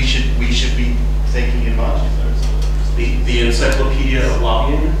 Like, we should be thinking in margins. The encyclopedia of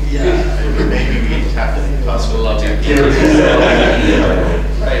lobbying? Yeah, maybe we have to pass with lobbying.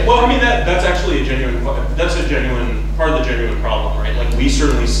 Right. Well, I mean, that's actually a genuine part of the genuine problem, right? Like, we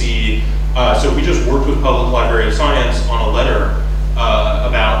certainly see, so we just worked with Public Library of Science on a letter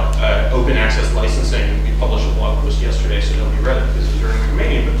about open access licensing. We published a blog post yesterday, so nobody read it because it was during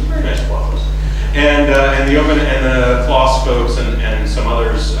Wikimania, but it was a very nice blog post. And the FLOSS folks and some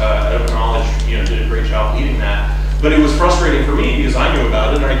others at Open Knowledge, did a great job leading that. But it was frustrating for me because I knew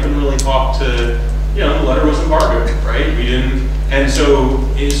about it and I couldn't really talk to, the letter was embargoed, right? We didn't, and so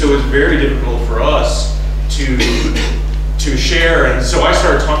it's very difficult for us to share. And so I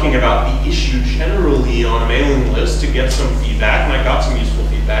started talking about the issue generally on a mailing list to get some feedback, and I got some useful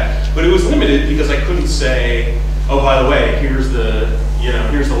feedback. But it was limited because I couldn't say, oh, by the way, here's the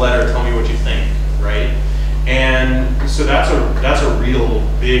letter, tell me what you think, right? And so that's a real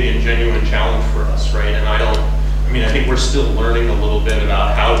big and genuine challenge for us, right? And I think we're still learning a little bit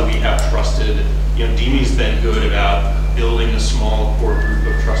about how do we have trusted, Dimi's been good about building a small core group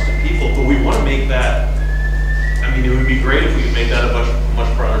of trusted people, but we want to make that, it would be great if we could make that a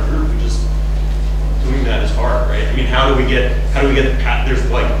much broader group. Doing that is hard, right? How do we get there's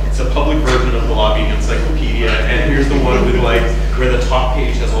it's a public version of the lobbying encyclopedia, and here's the one with where the top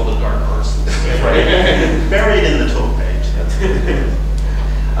page has all the dark arts and stuff, right? Buried in the top page.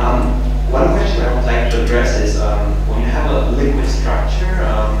 One question I would like to address is when you have a liquid structure,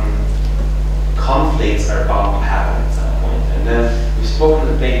 conflicts are bound to happen at some point. And then we've spoken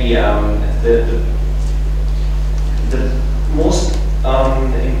that maybe the most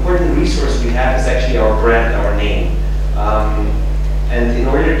important resource we have is actually our brand, our name. And in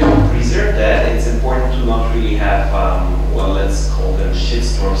order to preserve that, it's important to not really have, let's call them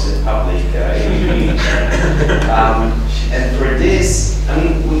shitstorms in public. And for this,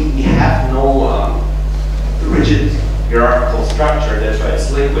 we have no rigid hierarchical structure, that's why it's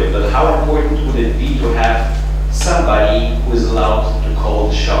liquid, but how important would it be to have somebody who is allowed to call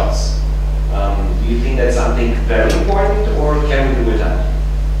the shots? Do you think that's something very important, or can we do without?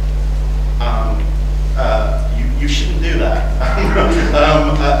 You shouldn't do that.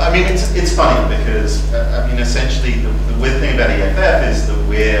 It's funny because essentially the weird thing about EFF is that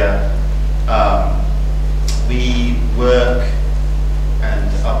we work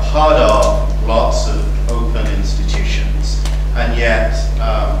and are part of lots of open institutions, and yet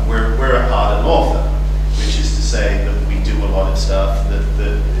we're a harder law firm, which is to say that we do a lot of stuff that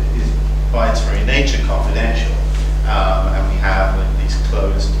is by its very nature confidential, and we have these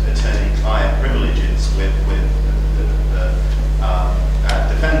closed attorney-client privileges with the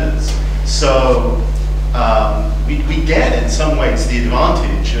defendants. So we get in some ways the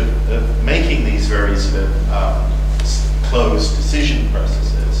advantage of making these very sort of closed decision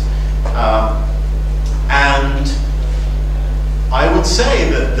processes. And I would say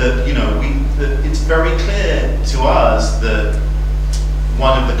that you know, that it's very clear to us that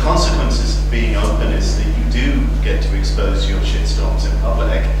one of the consequences of being open is that you do get to expose your shitstorms in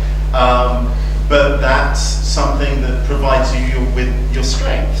public. But that's something that provides you with your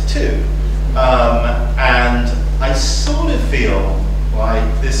strength too. And I sort of feel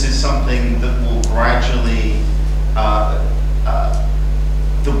like this is something that will gradually,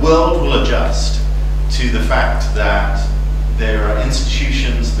 the world will adjust to the fact that there are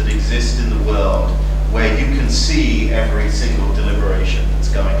institutions that exist in the world where you can see every single deliberation that's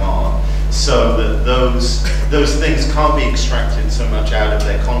going on, so that those things can't be extracted so much out of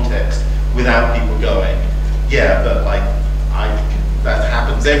their context without people going, yeah, but like, that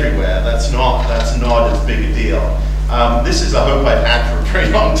happens everywhere. That's not as big a deal. This is a hope I've had for a very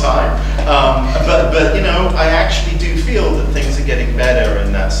long time. But you know, I actually do feel that things are getting better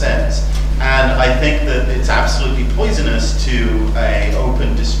in that sense. And I think that it's absolutely poisonous to an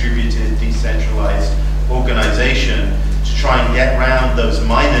open, distributed, decentralized organization to try and get around those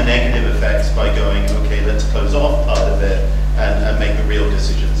minor negative effects by going, okay, let's close off part of it and make the real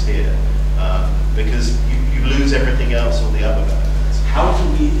decisions here. Because you lose everything else, all the other benefits. How do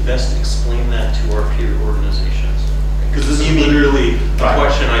we best explain that to our peer organizations? Because this is literally a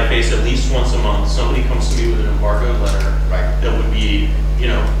question I face at least once a month. Somebody comes to me with an embargo letter that would be, you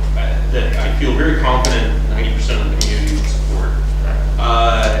know, that I feel very confident 90% of the community would support.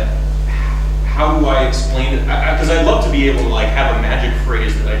 How do I explain it? Because I'd love to be able to like have a magic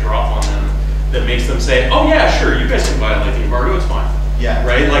phrase that I drop on them that makes them say, "Oh yeah, sure, you guys can violate the embargo, it's fine." Yeah.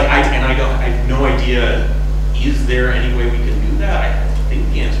 Right? Like I have no idea. Is there any way we can do that? I think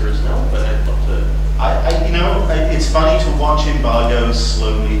the answer is no, but I'd love to. You know, it's funny to watch embargoes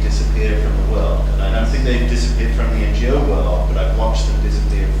slowly disappear from the world, and I don't think they've disappeared from the NGO world, but I've watched them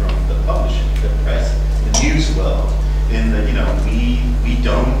disappear from the publishing, the press, the news world. In that, you know, we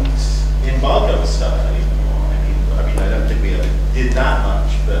don't embargo stuff anymore. I mean, I don't think we ever did that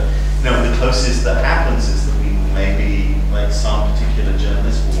much, but you know, the closest that happens is that we maybe, like, some particular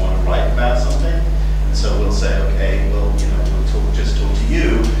journalist will want to write about something, and so we'll say, okay, well, you know, we'll just talk to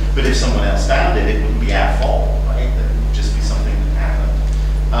you. But if someone else found it, it wouldn't be our fault, right? It would just be something that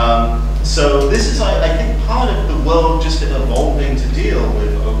happened. So this is, I think, part of the world just evolving to deal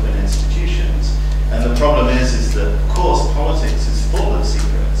with open institutions. And the problem is that, of course, politics is full of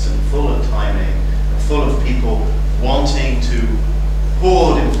secrets and full of timing and full of people wanting to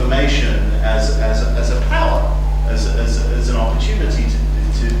hoard information as a power, as an opportunity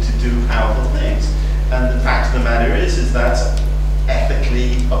to do powerful things. And the fact of the matter is that's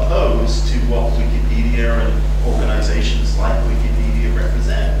ethically opposed to what Wikipedia and organizations like Wikimedia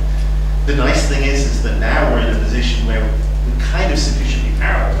represent. The nice thing is that now we're in a position where we're kind of sufficiently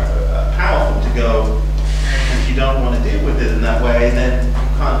powerful to go, if you don't want to deal with it in that way, then you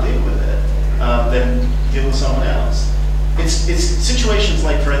can't deal with it. Then deal with someone else. It's situations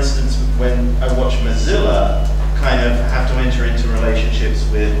like, for instance, when I watch Mozilla kind of have to enter into relationships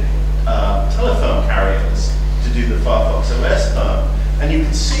with telephone carriers to do the Firefox OS phone. And you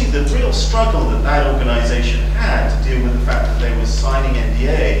can see the real struggle that organization had to deal with the fact that they were signing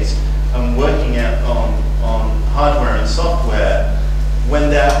NDAs and working out on hardware and software when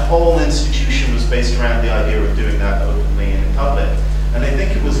their whole institution was based around the idea of doing that openly and in public. And I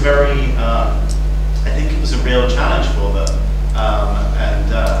think it was a real challenge for them.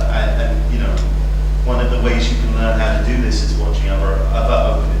 And you know, one of the ways you can learn how to do this is watching other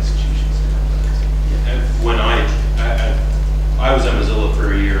open institutions. When I was at Mozilla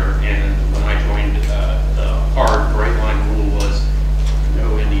for a year, and when I joined, the hard bright line rule was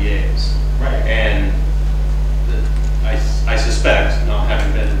no NDAs. Right. And I suspect, not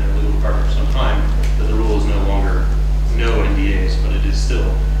having been in their legal department for some time, that the rule is no longer no NDAs, but it is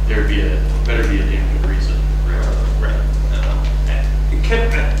still better be a damn good reason. Right.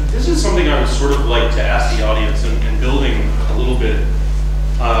 This is something I would sort of like to ask the audience, and building a little bit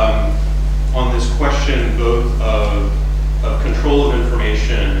on this question both of control of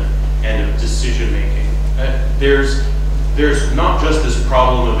information and of decision making. There's not just this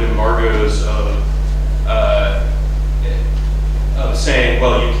problem of embargoes of saying,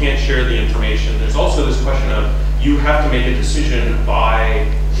 well, you can't share the information. There's also this question of you have to make a decision by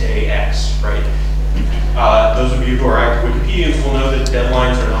day X, right? Those of you who are active Wikipedians will know that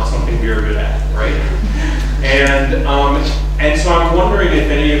deadlines are not something we are good at, right? And so I'm wondering if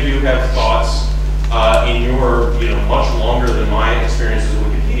any of you have thoughts in your, much longer than my experience as a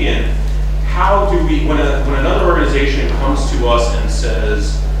Wikipedian, how do we, when another organization comes to us and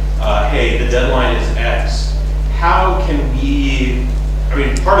says, hey, the deadline is X, how can we, I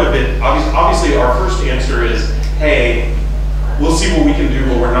mean, part of it, obviously our first answer is, hey, we'll see what we can do,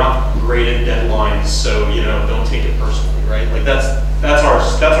 but we're not great at deadlines, so, you know, don't take it personally, right? Like that's our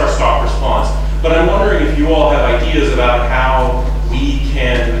stock response. But I'm wondering if you all have ideas about how we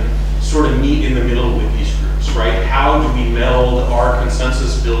can sort of meet in the middle with these groups, right? How do we meld our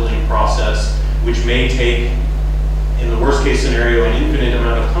consensus building process, which may take, in the worst case scenario, an infinite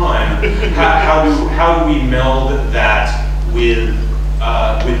amount of time? How do we meld that with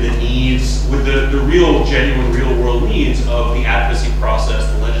the needs, with the real, genuine, real world needs of the advocacy process,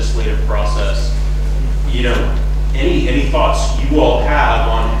 the legislative process? You know, any thoughts you all have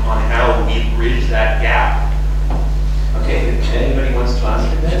on how we bridge that gap? Okay, if anybody wants to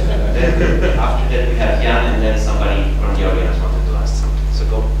answer that, then after that we have Jan and then somebody from the audience wanted to ask something. So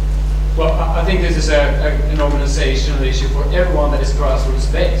go. Well, I think this is an organizational issue for everyone that is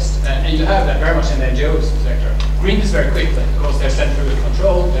grassroots based. And you have that very much in the NGO sector. Green is very quickly because they're centrally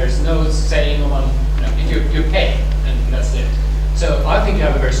controlled. There's no saying on, you know, you pay, and that's it. So I think you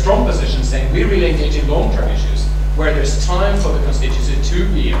have a very strong position saying we really engage in long-term issues where there's time for the constituency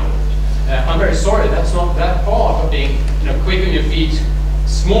to be involved. I'm very sorry, that's not that part of being, you know, quick on your feet,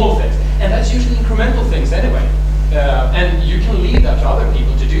 small things. And that's usually incremental things anyway. And you can leave that to other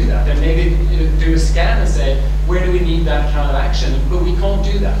people to do that. And maybe do a scan and say, where do we need that kind of action? But we can't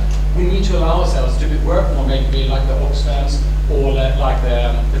do that. We need to allow ourselves to work more, maybe like the Oxfams or like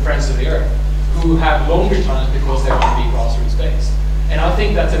the Friends of the Earth, who have longer times because they want to be grassroots based. And I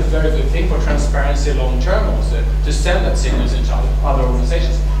think that's a very good thing for transparency long term also, to send that signals into other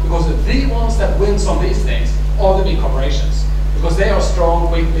organizations. Because the ones that wins on these things are the big corporations. Because they are strong,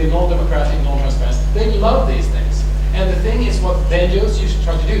 quickly, non-democratic, non-transparent. They love these things. And the thing is, what the NGOs usually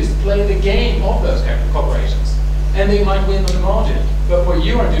try to do is play the game of those kind of corporations. And they might win on the margin. But what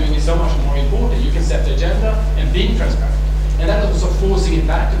you are doing is so much more important. You can set the agenda and be transparent. And that is also forcing it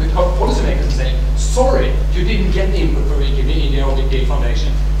back to the policymakers and saying, sorry, you didn't get the input for Wikimedia or Wikimedia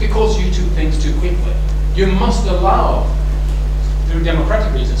Foundation because you took things too quickly. You must allow, through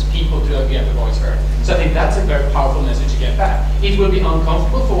democratic reasons, people to get the voice heard. So I think that's a very powerful message to get back. It will be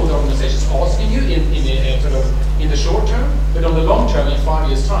uncomfortable for all the organizations asking you in the short term, but on the long term, in 5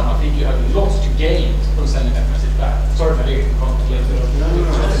 years' time, I think you have lots to gain from sending that message back. Sorry if I didn't complicate it.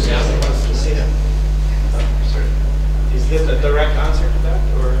 Is this a direct answer to that,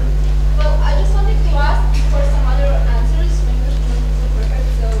 or? Well, I just wanted to ask for some other answers. My question wasn't so perfect.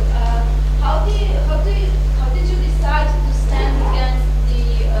 So, how did you decide to stand against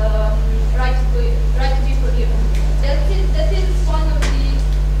the right to be forgiven? That is one of the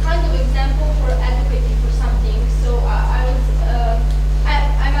kind of example for advocating for something. So I'm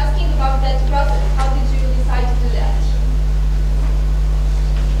asking about that process. How did you decide to do that?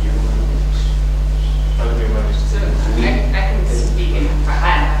 I can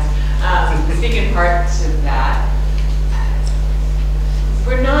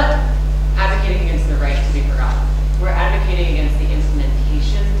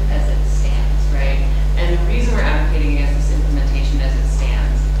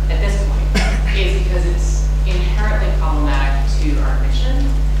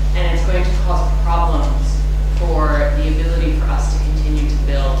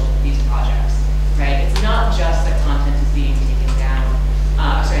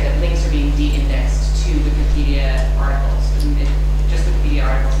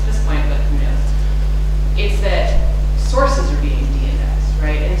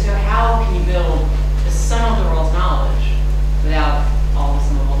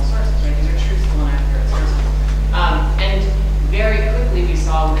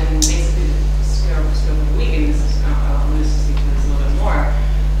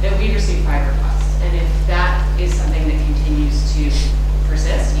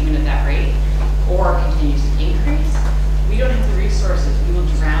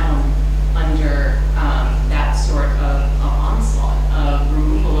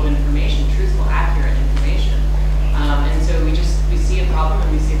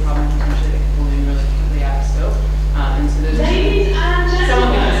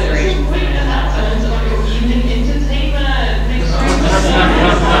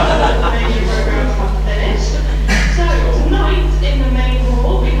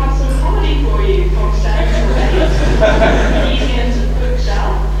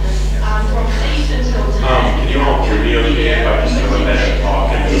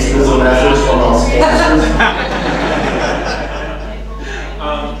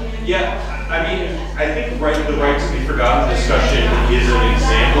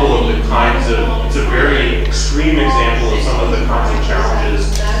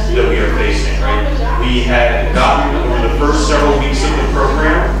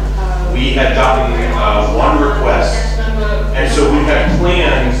we had gotten one request, and so we had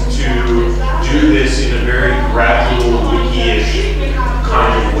planned to do this in a very gradual, wiki-ish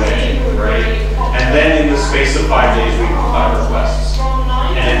kind of way, right? And then in the space of 5 days, we got 5 requests.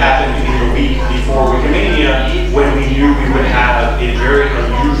 And it happened in the week before Wikimania, when we knew we would have a very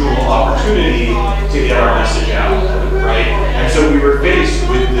unusual opportunity to get our message out, right? And so we were faced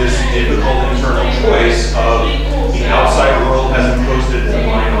with this difficult internal choice of the outside world has imposed a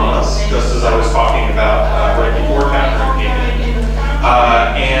deadline on us, just as I was talking about right before Catherine came in,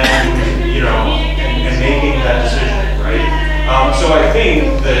 and you know, and making that decision, right? So I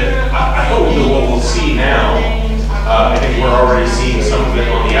think that I hope that what we'll see now. I think we're already seeing some of it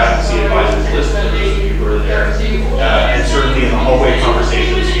on the Advocacy Advisors list for those of you who are there, and certainly in the hallway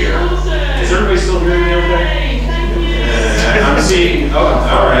conversations here. Is everybody still hearing me okay? I'm seeing, oh,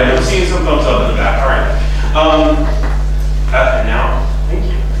 all right, I'm seeing some thumbs up in the back, all right. And now, thank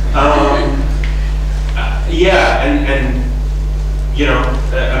you. Yeah, and you know,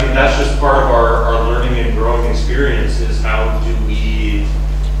 I mean, that's just part of our learning and growing experience is how do we,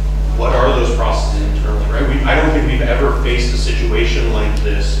 what are those processes internally, right? I don't think we've ever faced a situation like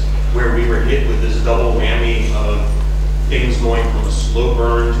this where we were hit with this double whammy of things going from a slow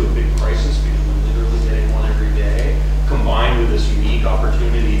burn to a big crisis because we're literally getting one every day, combined with this unique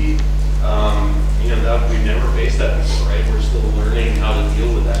opportunity. You know, that we've never faced that before, right? We're still learning how to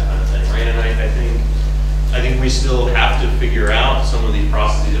deal with that kind of thing, right? And I think we still have to figure out some of these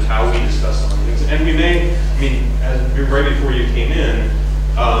processes of how we discuss some of things. And we may, I mean, right before you came in,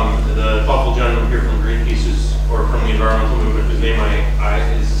 the thoughtful gentleman here from Greenpeace, or from the environmental movement, whose name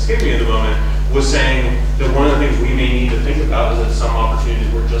is escaping me at the moment, was saying that one of the things we may need to think about is that some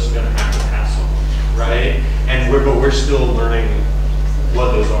opportunities we're just going to have to pass on, right? But we're still learning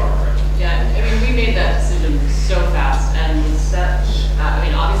what those are, right? Yeah, I mean, we made that decision so fast and with such, I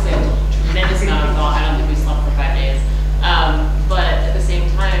mean, obviously a tremendous amount of thought. I don't think we slept for 5 days. But at the same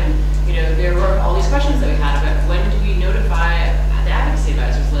time, you know, there were all these questions that we had about when do we notify the Advocacy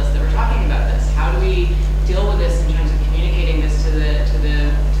Advisors list that we're talking about this? How do we deal with this in terms of communicating this to the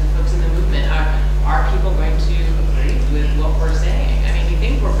folks in the movement? Are people going to agree with what we're saying? I mean, we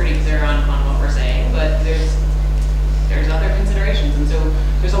think we're pretty clear on what we're saying, but there's other considerations, and so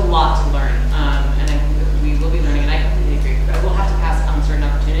there's a lot to learn, and I think that we will be learning, and I completely agree. But we'll have to pass on certain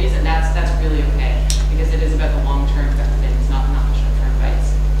opportunities, and that's really okay, because it is about the long-term things, not the short-term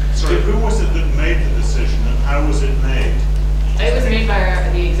bites. So who was it that made the decision, and how was it made? It was made by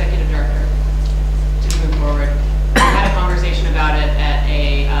the executive director to move forward. We had a conversation about it at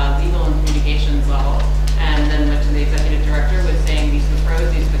a legal and communications level, and then went to the executive director with saying these are the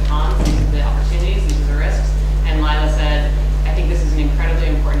pros, these are the cons, these are the opportunities, these are the risks. And Lila said, I think this is an incredibly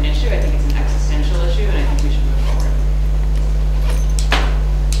important issue. I think it's an existential issue, and I think we should move forward.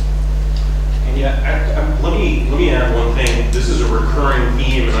 And yeah, let me add one thing. This is a recurring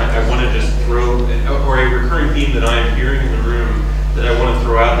theme, and I want to just throw, or a recurring theme that I am hearing in the room that I want to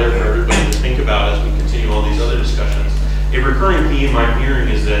throw out there for everybody to think about as we continue all these other discussions. A recurring theme I'm hearing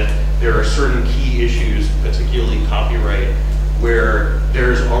is that there are certain key issues, particularly copyright, where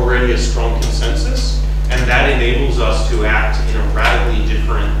there's already a strong consensus, and that enables us to act in a radically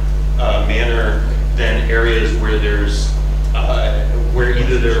different manner than areas where there's where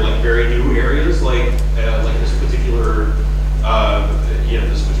either they're like very new areas, like this particular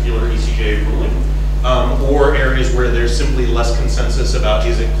this particular ECJ ruling, or areas where there's simply less consensus about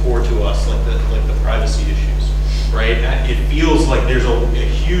is it core to us, like the privacy issues, right? It feels like there's a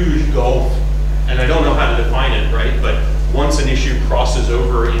huge gulf, and I don't know how to define it, right? But once an issue crosses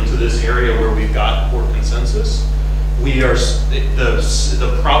over into this area where we've got core consensus, we are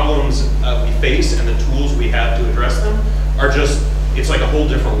the problems we face and the tools we have to address them are just, it's like a whole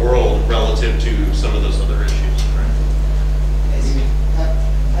different world relative to some of those other issues, right?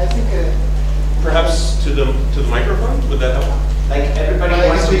 I think perhaps to the microphone, would that help? Like everybody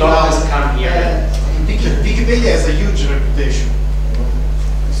wants to talk, just come here. Wikipedia has a huge reputation.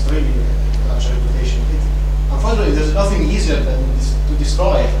 It's really large reputation. Unfortunately, there's nothing easier than to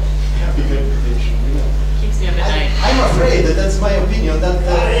destroy a big reputation. You know? Keeps me up at night. I'm afraid that's my opinion. That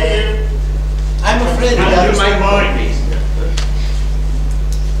I'm afraid that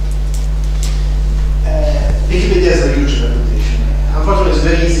Wikipedia has a huge reputation. Unfortunately, it's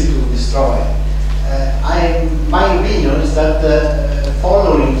very easy to destroy. My opinion is that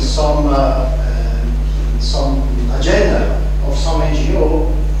following some agenda of some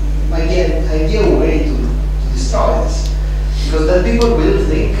NGO might be an ideal way to destroy this, because then people will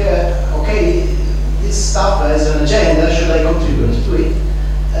think, okay, this stuff has an agenda, should I contribute to it?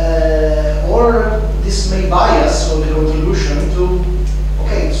 Or this may bias on the contribution to,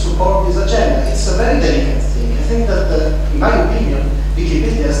 okay, support this agenda.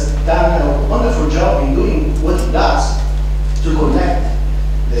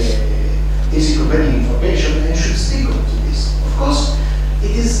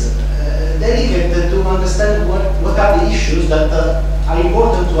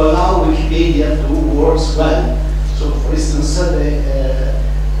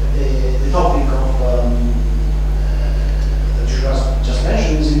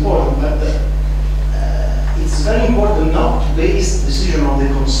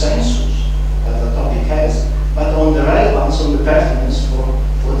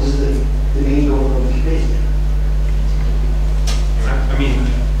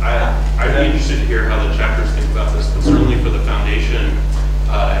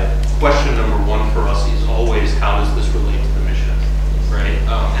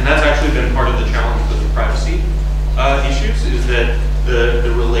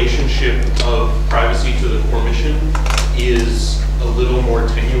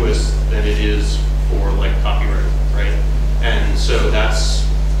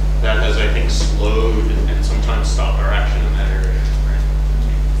 that has, I think, slowed and sometimes stopped our action in that area, right?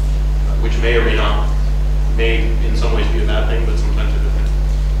 Which may or may in some ways be a bad thing, but sometimes a good thing.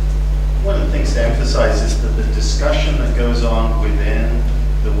 One of the things to emphasize is that the discussion that goes on within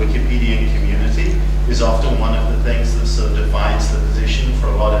the Wikipedian community is often one of the things that sort of defines the position for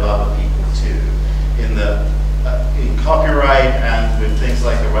a lot of other people too. In copyright and with things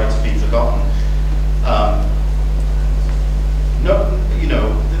like the right to be forgotten,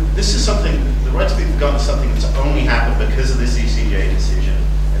 this is something, the right to be forgotten is something that's only happened because of this ECJ decision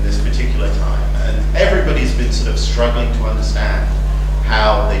in this particular time. And everybody's been sort of struggling to understand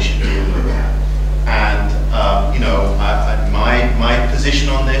how they should deal with that. And my position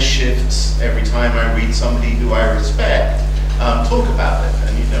on this shifts every time I read somebody who I respect talk about it,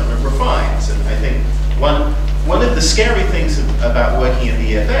 and it refines. And I think one of the scary things about working at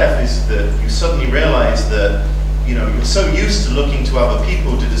the EFF is that you suddenly realize that you're so used to looking to other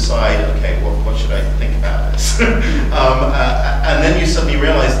people to decide, okay, what should I think about this? And then you suddenly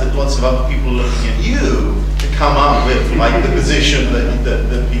realize that lots of other people are looking at you to come up with like the position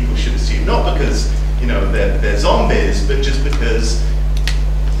that people should assume, not because they're zombies, but just because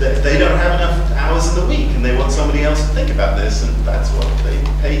they don't have enough hours in the week and they want somebody else to think about this, and that's what they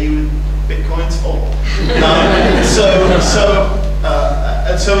pay you Bitcoins for.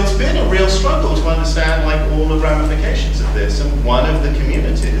 So it's been a real struggle to understand like all the ramifications of this, and one of the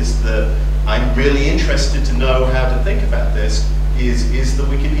communities that I'm really interested to know how to think about this is the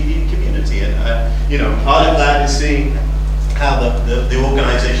Wikipedia community, and part of that is seeing how the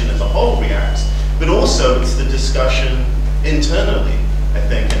organization as a whole reacts, but also it's the discussion internally, I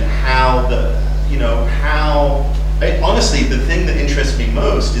think, and honestly, the thing that interests me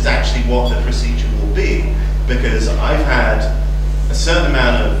most is actually what the procedure will be, because I've had a certain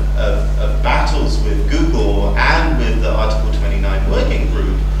amount of battles with Google and with the Article 29 working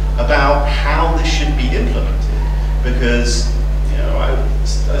group about how this should be implemented, because I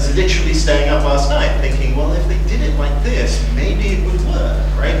was literally staying up last night thinking, well, if they did it like this, maybe it would work,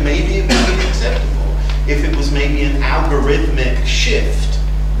 right? Maybe it would be acceptable if it was maybe an algorithmic shift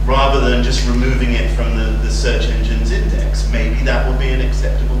rather than just removing it from the search engine's index. Maybe that would be an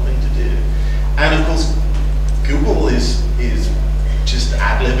acceptable thing to do. And of course, Google is just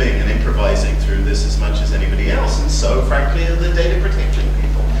ad-libbing and improvising through this as much as anybody else, and so frankly are the data protection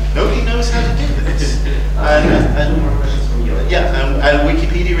people. Nobody knows how to do this. And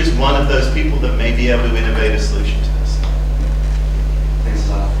Wikipedia is one of those people that may be able to innovate a solution to this. Thanks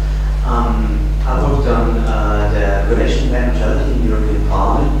a lot. I worked on the relation to neutrality in the European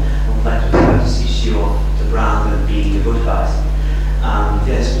Parliament. I would like to talk about this issue of the brand and being the good guys.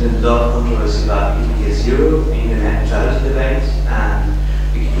 There has been a lot of controversy about Wikipedia Zero in the net neutrality debate, and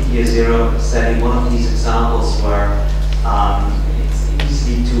Wikipedia Zero is sadly one of these examples where it's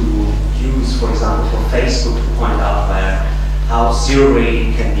easy to use, for example, for Facebook to point out how zero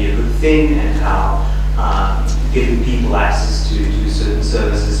rating can be a good thing, and how giving people access to certain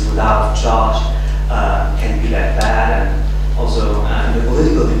services without charge can be that bad. And also in the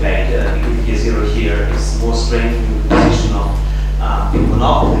political debate, Wikipedia Zero here is more strengthening the position of the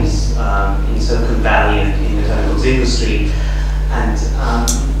monopolies in Silicon Valley and in the telecoms industry. And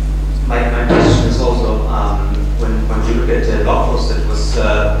my question is also, when you look at the blog post that was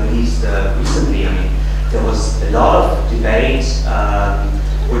released recently, I mean, there was a lot of debate,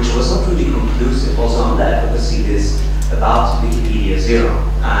 which was not really conclusive, also on the advocacy list about Wikipedia Zero.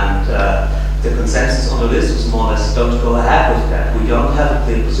 And the consensus on the list was more or less, don't go ahead with that. We don't have a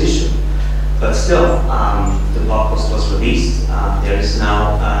clear position. But still, the blog post was released. There is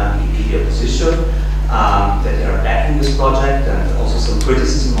now a Wikipedia position that they are backing this project, and also some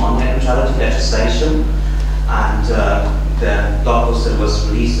criticism on net neutrality legislation. And the blog post that was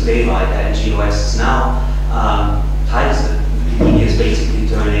released today by NGOS is now ties that Wikipedia is basically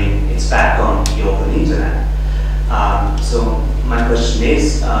turning its back on the open internet. So my question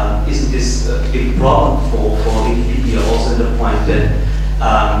is, isn't this a big problem for Wikipedia, also to the point that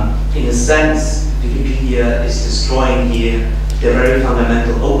in a sense, Wikipedia is destroying here the very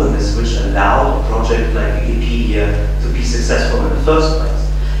fundamental openness which allowed a project like Wikipedia to be successful in the first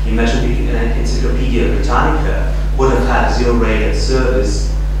place. Imagine Encyclopedia Britannica would have had a zero-rated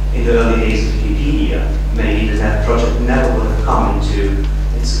service in the early days of Wikipedia. Maybe that project never would have come into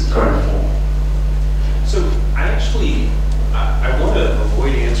its current form. So I want to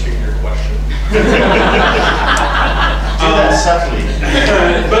avoid answering your question. Do that subtly.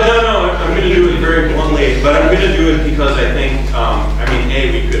 But no, I'm going to do it very bluntly, but I'm going to do it because I think,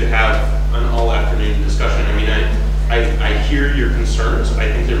 we could have an all-afternoon discussion. I mean, I hear your concerns.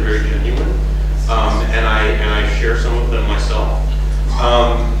 I think they're very genuine, and I share some of them myself.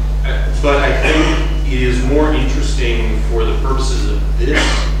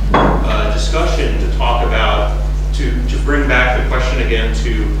 again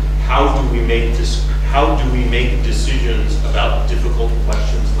to how do we make decisions about difficult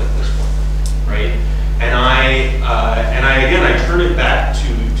questions like this one, right? And I turn it back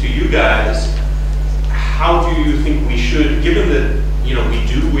to you guys. How do you think we should, given that we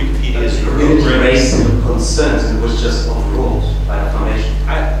do Wikipedia as a community raised concerns and it was just overruled by the foundation?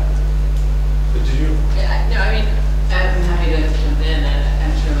 Did you? No, I mean, I'm happy to jump in, and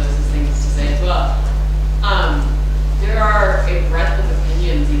I'm sure Liz has things to say as well. There are a breadth of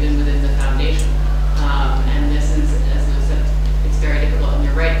opinions even within the foundation, and this is, as Liz said, it's very difficult, and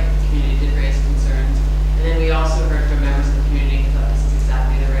you're right, the community did raise concerns. And then we also heard from members of the community who thought this is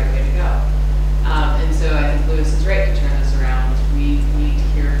exactly the right way to go. And so I think Lewis is right to turn this around. We need to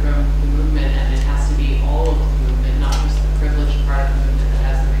hear from the movement, and it has to be all of the movement, not just the privileged part of the movement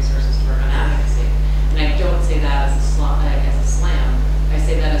that has the resources to work on advocacy. And I don't say that as a slam. I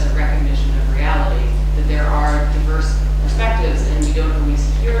say that as a recognition of reality, that there are diverse perspectives, and we don't always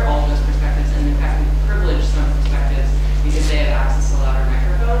hear all of those perspectives, and in fact we privilege some perspectives because they have access to louder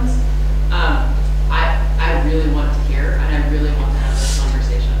microphones. I really want to hear, and I really want to have this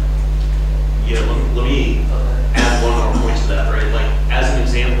conversation. Yeah, let me add one more point to that, right? Like, as an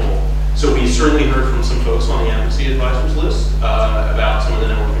example, so we certainly heard from some folks on the advocacy advisors list about some of the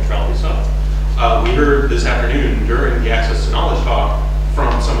network neutrality stuff. We heard this afternoon during the Access to Knowledge talk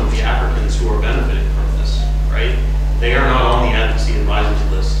from some of the Africans who are benefiting from this, right? They are not on the advocacy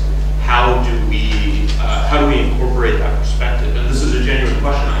advisors list. How do we incorporate that perspective? And this is a genuine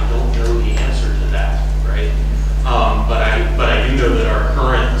question. I don't know the answer to that, right? But I do know that our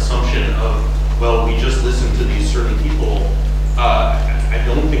current assumption of, well, we just listen to these certain people, I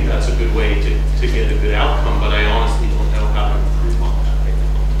don't think that's a good way to get a good outcome, but I honestly don't know how to improve on that right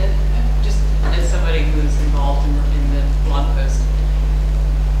now. And just as somebody who's involved in the blog post,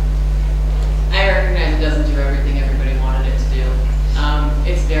 I recognize it doesn't do everything everybody wanted it to do.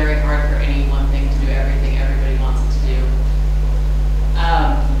 It's very hard for any one thing to do everything everybody wants it to do.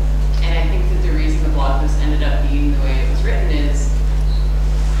 And I think that the reason the blog post ended up being the way it was written is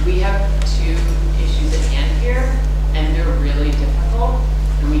we have two issues at hand here, and they're really difficult,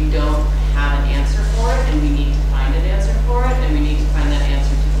 and we don't have an answer for it, and we need to find an answer for it, and we need to find that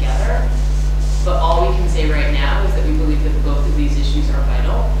answer together. But all we can say right now is that we believe that both of these issues are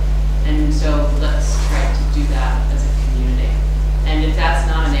vital, and so let's try to do that as a community. And if that's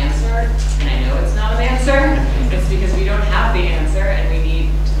not an answer, and I know it's not an answer, it's because we don't have the answer, and we need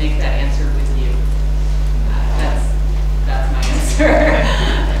to make that answer with you. That's my answer.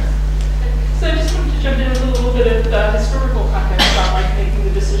 So I just wanted to jump in with a little bit of historical context on like making the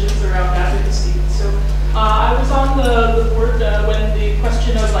decisions around advocacy. So I was on the board when the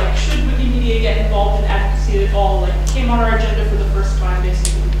question of like should Wikimedia get involved in advocacy at all like came on our agenda for the first time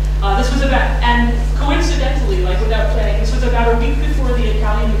basically. This was about, and coincidentally, like without planning, this was about a week before the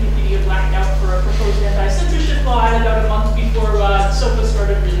Italian Wikipedia blacked out for a proposed anti-censorship law, and about a month before SOPA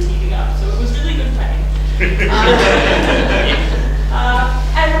started really heating up. So it was really good timing.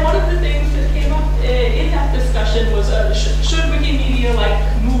 And one of the things that came up in that discussion was should Wikimedia like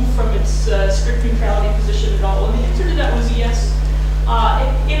move from its strict neutrality position at all? And the answer to that was yes.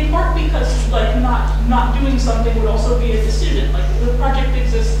 In part because like not doing something would also be a decision. Like the project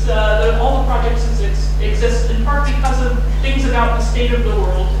exists, all the projects exist in part because of things about the state of the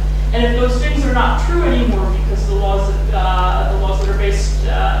world. And if those things are not true anymore because the laws that are based,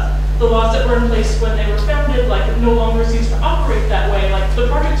 the laws that were in place when they were founded, like it no longer seems to operate that way. Like the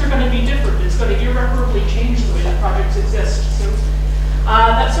projects are going to be different. It's going to irreparably change the way that projects exist. So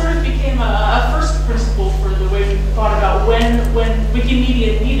that sort of became a first principle for the way we thought about when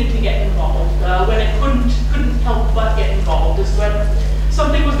Wikimedia needed to get involved, when it couldn't help but get involved, is when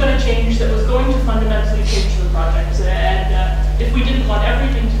something was going to change that was going to fundamentally change the project. And if we didn't want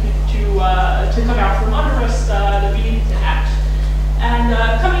everything to come out from under us, that we needed to act. And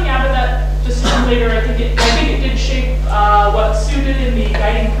coming out of that decision later, I think it did shape what suited in the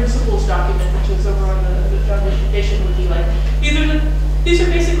guiding principles document, which is over on the Foundation Wiki. Like these are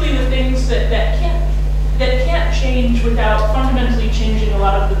basically the things that can't change without fundamentally changing a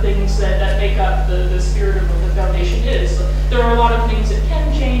lot of the things that make up the spirit of what the foundation is. There are a lot of things that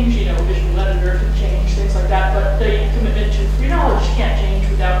can change, visual editor can change, things like that, but the commitment to free knowledge can't change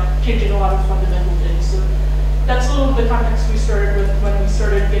without changing a lot of fundamental things. So that's a little of the context we started with when we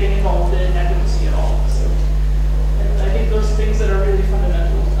started getting involved in advocacy at all. So, and I think those things that are really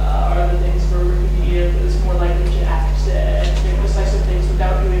fundamental are the things where Wikimedia is more likely to act and make decisive things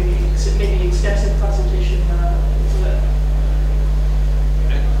without doing maybe extensive consultation for that.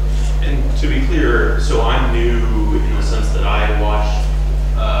 And to be clear, so I'm new in the sense that I watched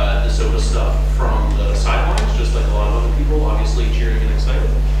the soda stuff from the sidelines, just like a lot of other people, obviously cheering and excited.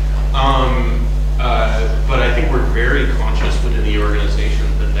 But I think we're very conscious within the organization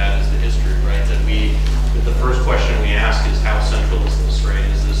that that is the history, right? That the first question we ask is how central is this, right?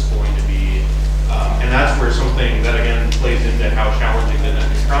 Is this going to be, and that's where something that again plays into how challenging the net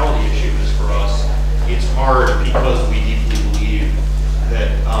neutrality issue is for us. It's hard because we deeply believe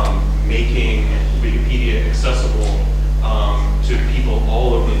that making Wikipedia accessible to people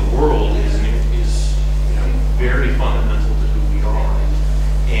all over the world is very fundamental to who we are.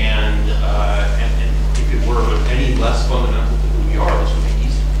 And if it were any less fundamental to who we are, this would be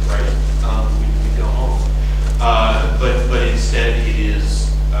easy, right? We'd go home. But instead, it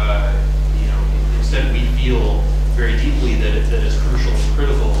is, instead we feel very deeply that it is crucial and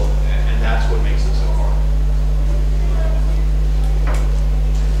critical, and that's what makes it so hard.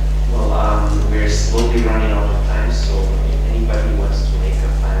 Well, we're slowly running out of time, so if anybody wants to make a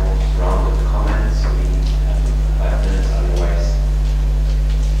final round of comments, we have 5 minutes otherwise.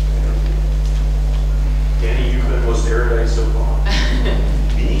 Danny, you've been most erudite so far.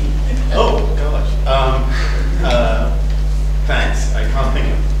 Me? Oh, gosh. Thanks. I can't think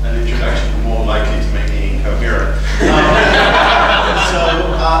of an introduction more likely to make me incoherent.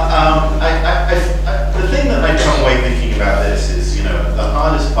 The thing that I come away thinking about this is, the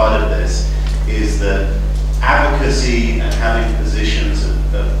hardest part of this is that advocacy and having positions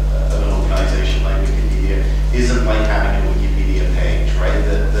of an organization like Wikipedia isn't like having a Wikipedia page, right?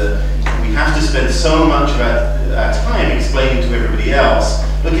 We have to spend so much of our time explaining to everybody else,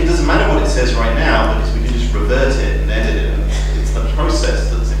 look, it doesn't matter what it says right now, because we can just revert it and edit it, and it's the process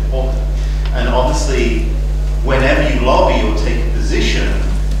that's important. And obviously, whenever you lobby or take a position,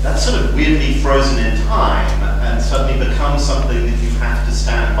 that's sort of weirdly frozen in time and suddenly becomes something that you have to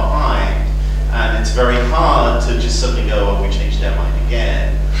stand behind. And it's very hard to just suddenly go, oh, we changed our mind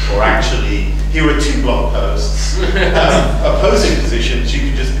again. Or actually, here are 2 blog posts opposing positions, you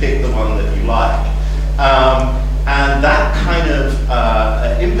can just pick the one that you like. And that kind of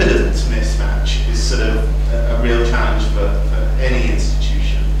impedance mismatch is sort of a real challenge for any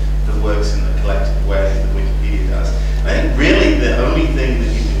institution that works in the collective way that Wikipedia does. I think really the only thing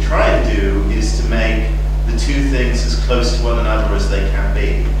that you can try and do is to make the 2 things as close to one another as they can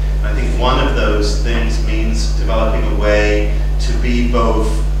be. And I think one of those things means developing a way to be both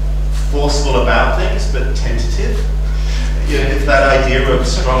forceful about things but tentative. It's that idea of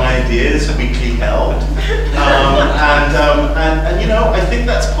strong ideas weakly held. I think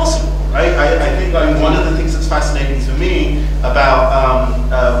that's possible, right? I think one of the things that's fascinating to me about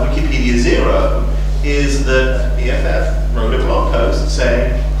Wikipedia Zero is that EFF wrote a blog post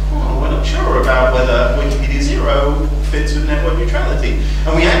saying, we're not sure about whether Wikipedia Zero fits with network neutrality.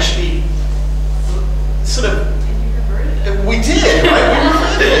 And we actually sort of, we did, right? We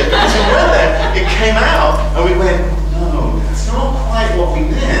referred it because we went there. It came out and we went, no, that's not quite what we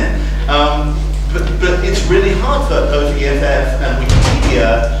meant. But it's really hard for both EFF and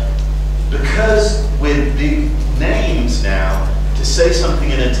Wikipedia because with the names now to say something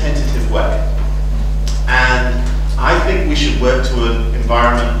in a tentative way. And I think we should work to an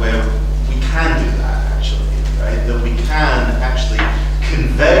environment where we can do that actually, right? That we can actually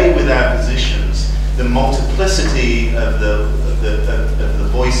convey with our positions the multiplicity of the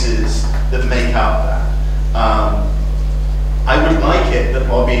voices that make up that. I would like it that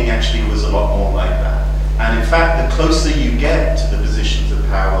lobbying actually was a lot more like that. And in fact, the closer you get to the positions of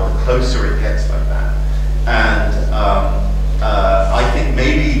power, the closer it gets like that. And I think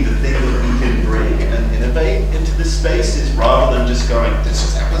maybe the thing that we can bring and innovate into this space is rather than just going, this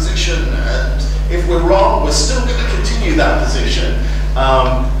is our position, and if we're wrong, we're still going to continue that position.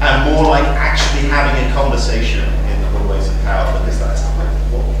 And more like actually having a conversation in the hallways of power, because that's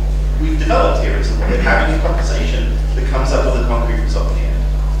what we've developed here, is having a conversation that comes up with a concrete result at the end.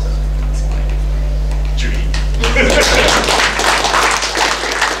 So that's my dream.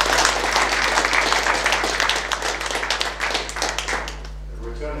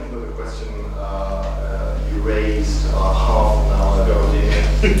 Returning to the question you raised half an hour ago, Dimi.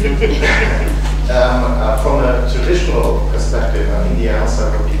 From a traditional perspective, I mean, the answer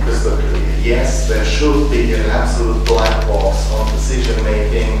would be crystal clear. Yes, there should be an absolute black box on decision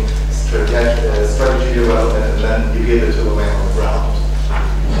making, strategy development, and then you give it to the man on the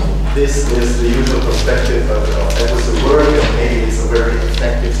ground. This is the usual perspective of advocacy work, and maybe it's a very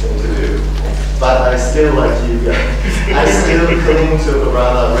effective thing to do. But I still, like you guys, I still cling to the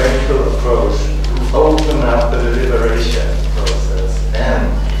rather radical approach to open up the deliberation process and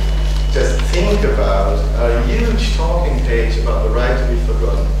just think about a huge talking page about the right to be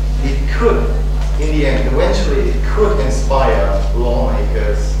forgotten. It could, in the end, eventually it could inspire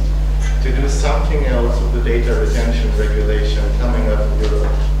lawmakers to do something else with the data retention regulation coming up in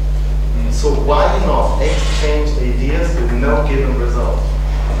Europe. So why not exchange ideas with no given result?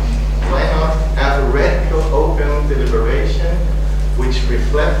 Why not have a radical open deliberation which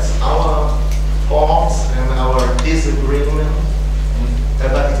reflects our thoughts and our disagreement,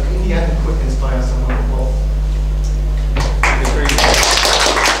 but in the end it could inspire someone else.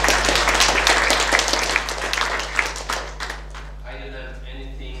 I didn't have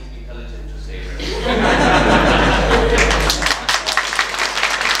anything intelligent to say right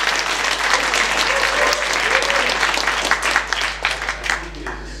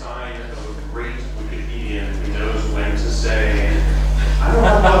I don't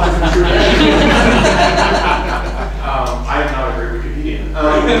have a lot to contribute. I am not a great Wikipedian. I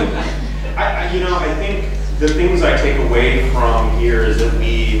think the things I take away from here is that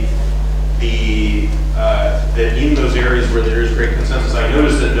that in those areas where there is great consensus, I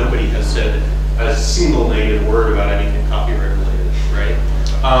noticed that nobody has said a single negative word about anything copyright related, right?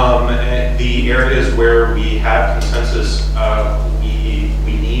 And the areas where we have consensus, we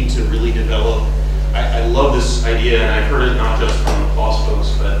need to really develop. I love this idea, and I've heard it not just from the PLOS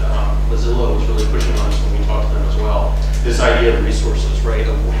folks, but Mozilla was really pushing on this when we talked to them as well. This idea of resources, right?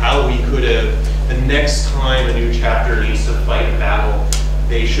 Of how we could have, the next time a new chapter needs to fight a battle,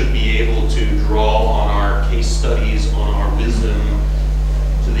 they should be able to draw on our case studies, on our wisdom,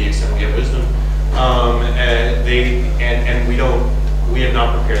 to the extent we have wisdom. And we have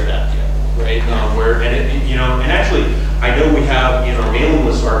not prepared that yet, right? And actually, I know we have in our mailing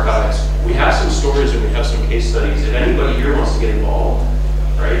list archives, we have some stories and we have some case studies. If anybody here wants to get involved,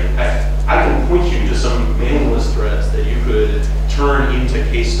 right, I can point you to some mailing list threads that you could turn into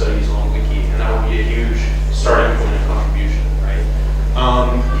case studies on Wiki, and that would be a huge starting point of contribution, right?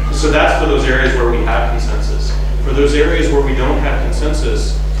 So that's for those areas where we have consensus. For those areas where we don't have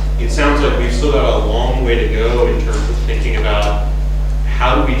consensus, it sounds like we've still got a long way to go in terms of thinking about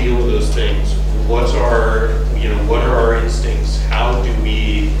how do we deal with those things? What are our instincts? How do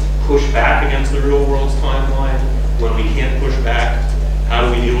we push back against the real world's timeline? When we can't push back, how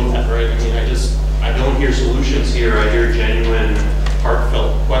do we deal with that, right? I mean, I don't hear solutions here. I hear genuine,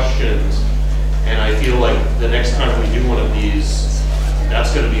 heartfelt questions. And I feel like the next time we do one of these,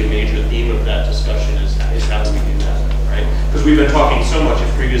 that's going to be a major theme of that discussion is how do we do that, right? Because we've been talking so much in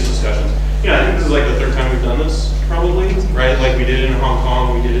previous discussions. I think this is like the third time we've done this, probably, right? Like we did it in Hong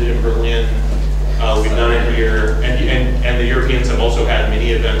Kong, we did it in Berlin, we've done it here, and the Europeans have also had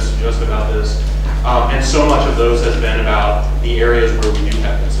many events just about this. And so much of those has been about the areas where we do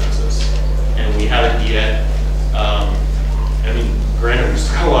have consensus, and we haven't yet. I mean, granted, we've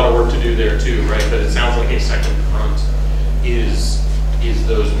still got a lot of work to do there too, right? But it sounds like a second front is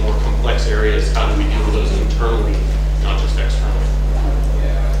those more complex areas. How do we deal with those internally, not just externally?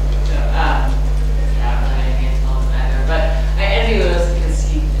 But I envy Lewis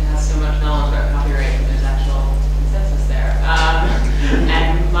because he has so much knowledge about copyright and there's actual consensus there.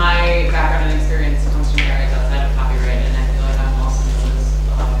 And my background and experience comes from areas outside of copyright, and I feel like I'm lost in those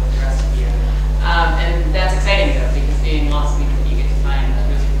along with the rest of you. And that's exciting though, because being lost means that you get to find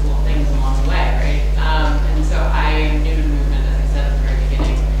really cool things along the way, right? And so I am new to the movement, as I said at the very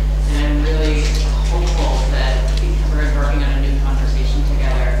beginning, and I'm really hopeful that because we're embarking on a new conversation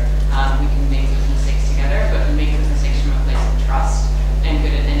together, we can make those mistakes together, but we make those mistakes from a place of trust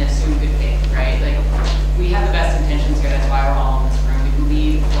and assume good faith, right? Like, we have the best intentions here, that's why we're all in this room. We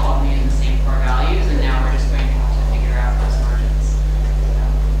believe we're all meeting the same core values, and now we're just going to have to figure out those margins.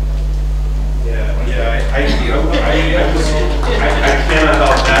 I cannot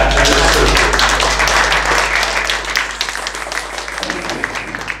help that.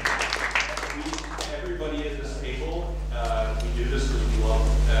 Everybody at this table, we do this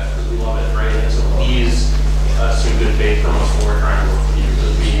because we love it, right? And so please assume good faith from us when we're trying to work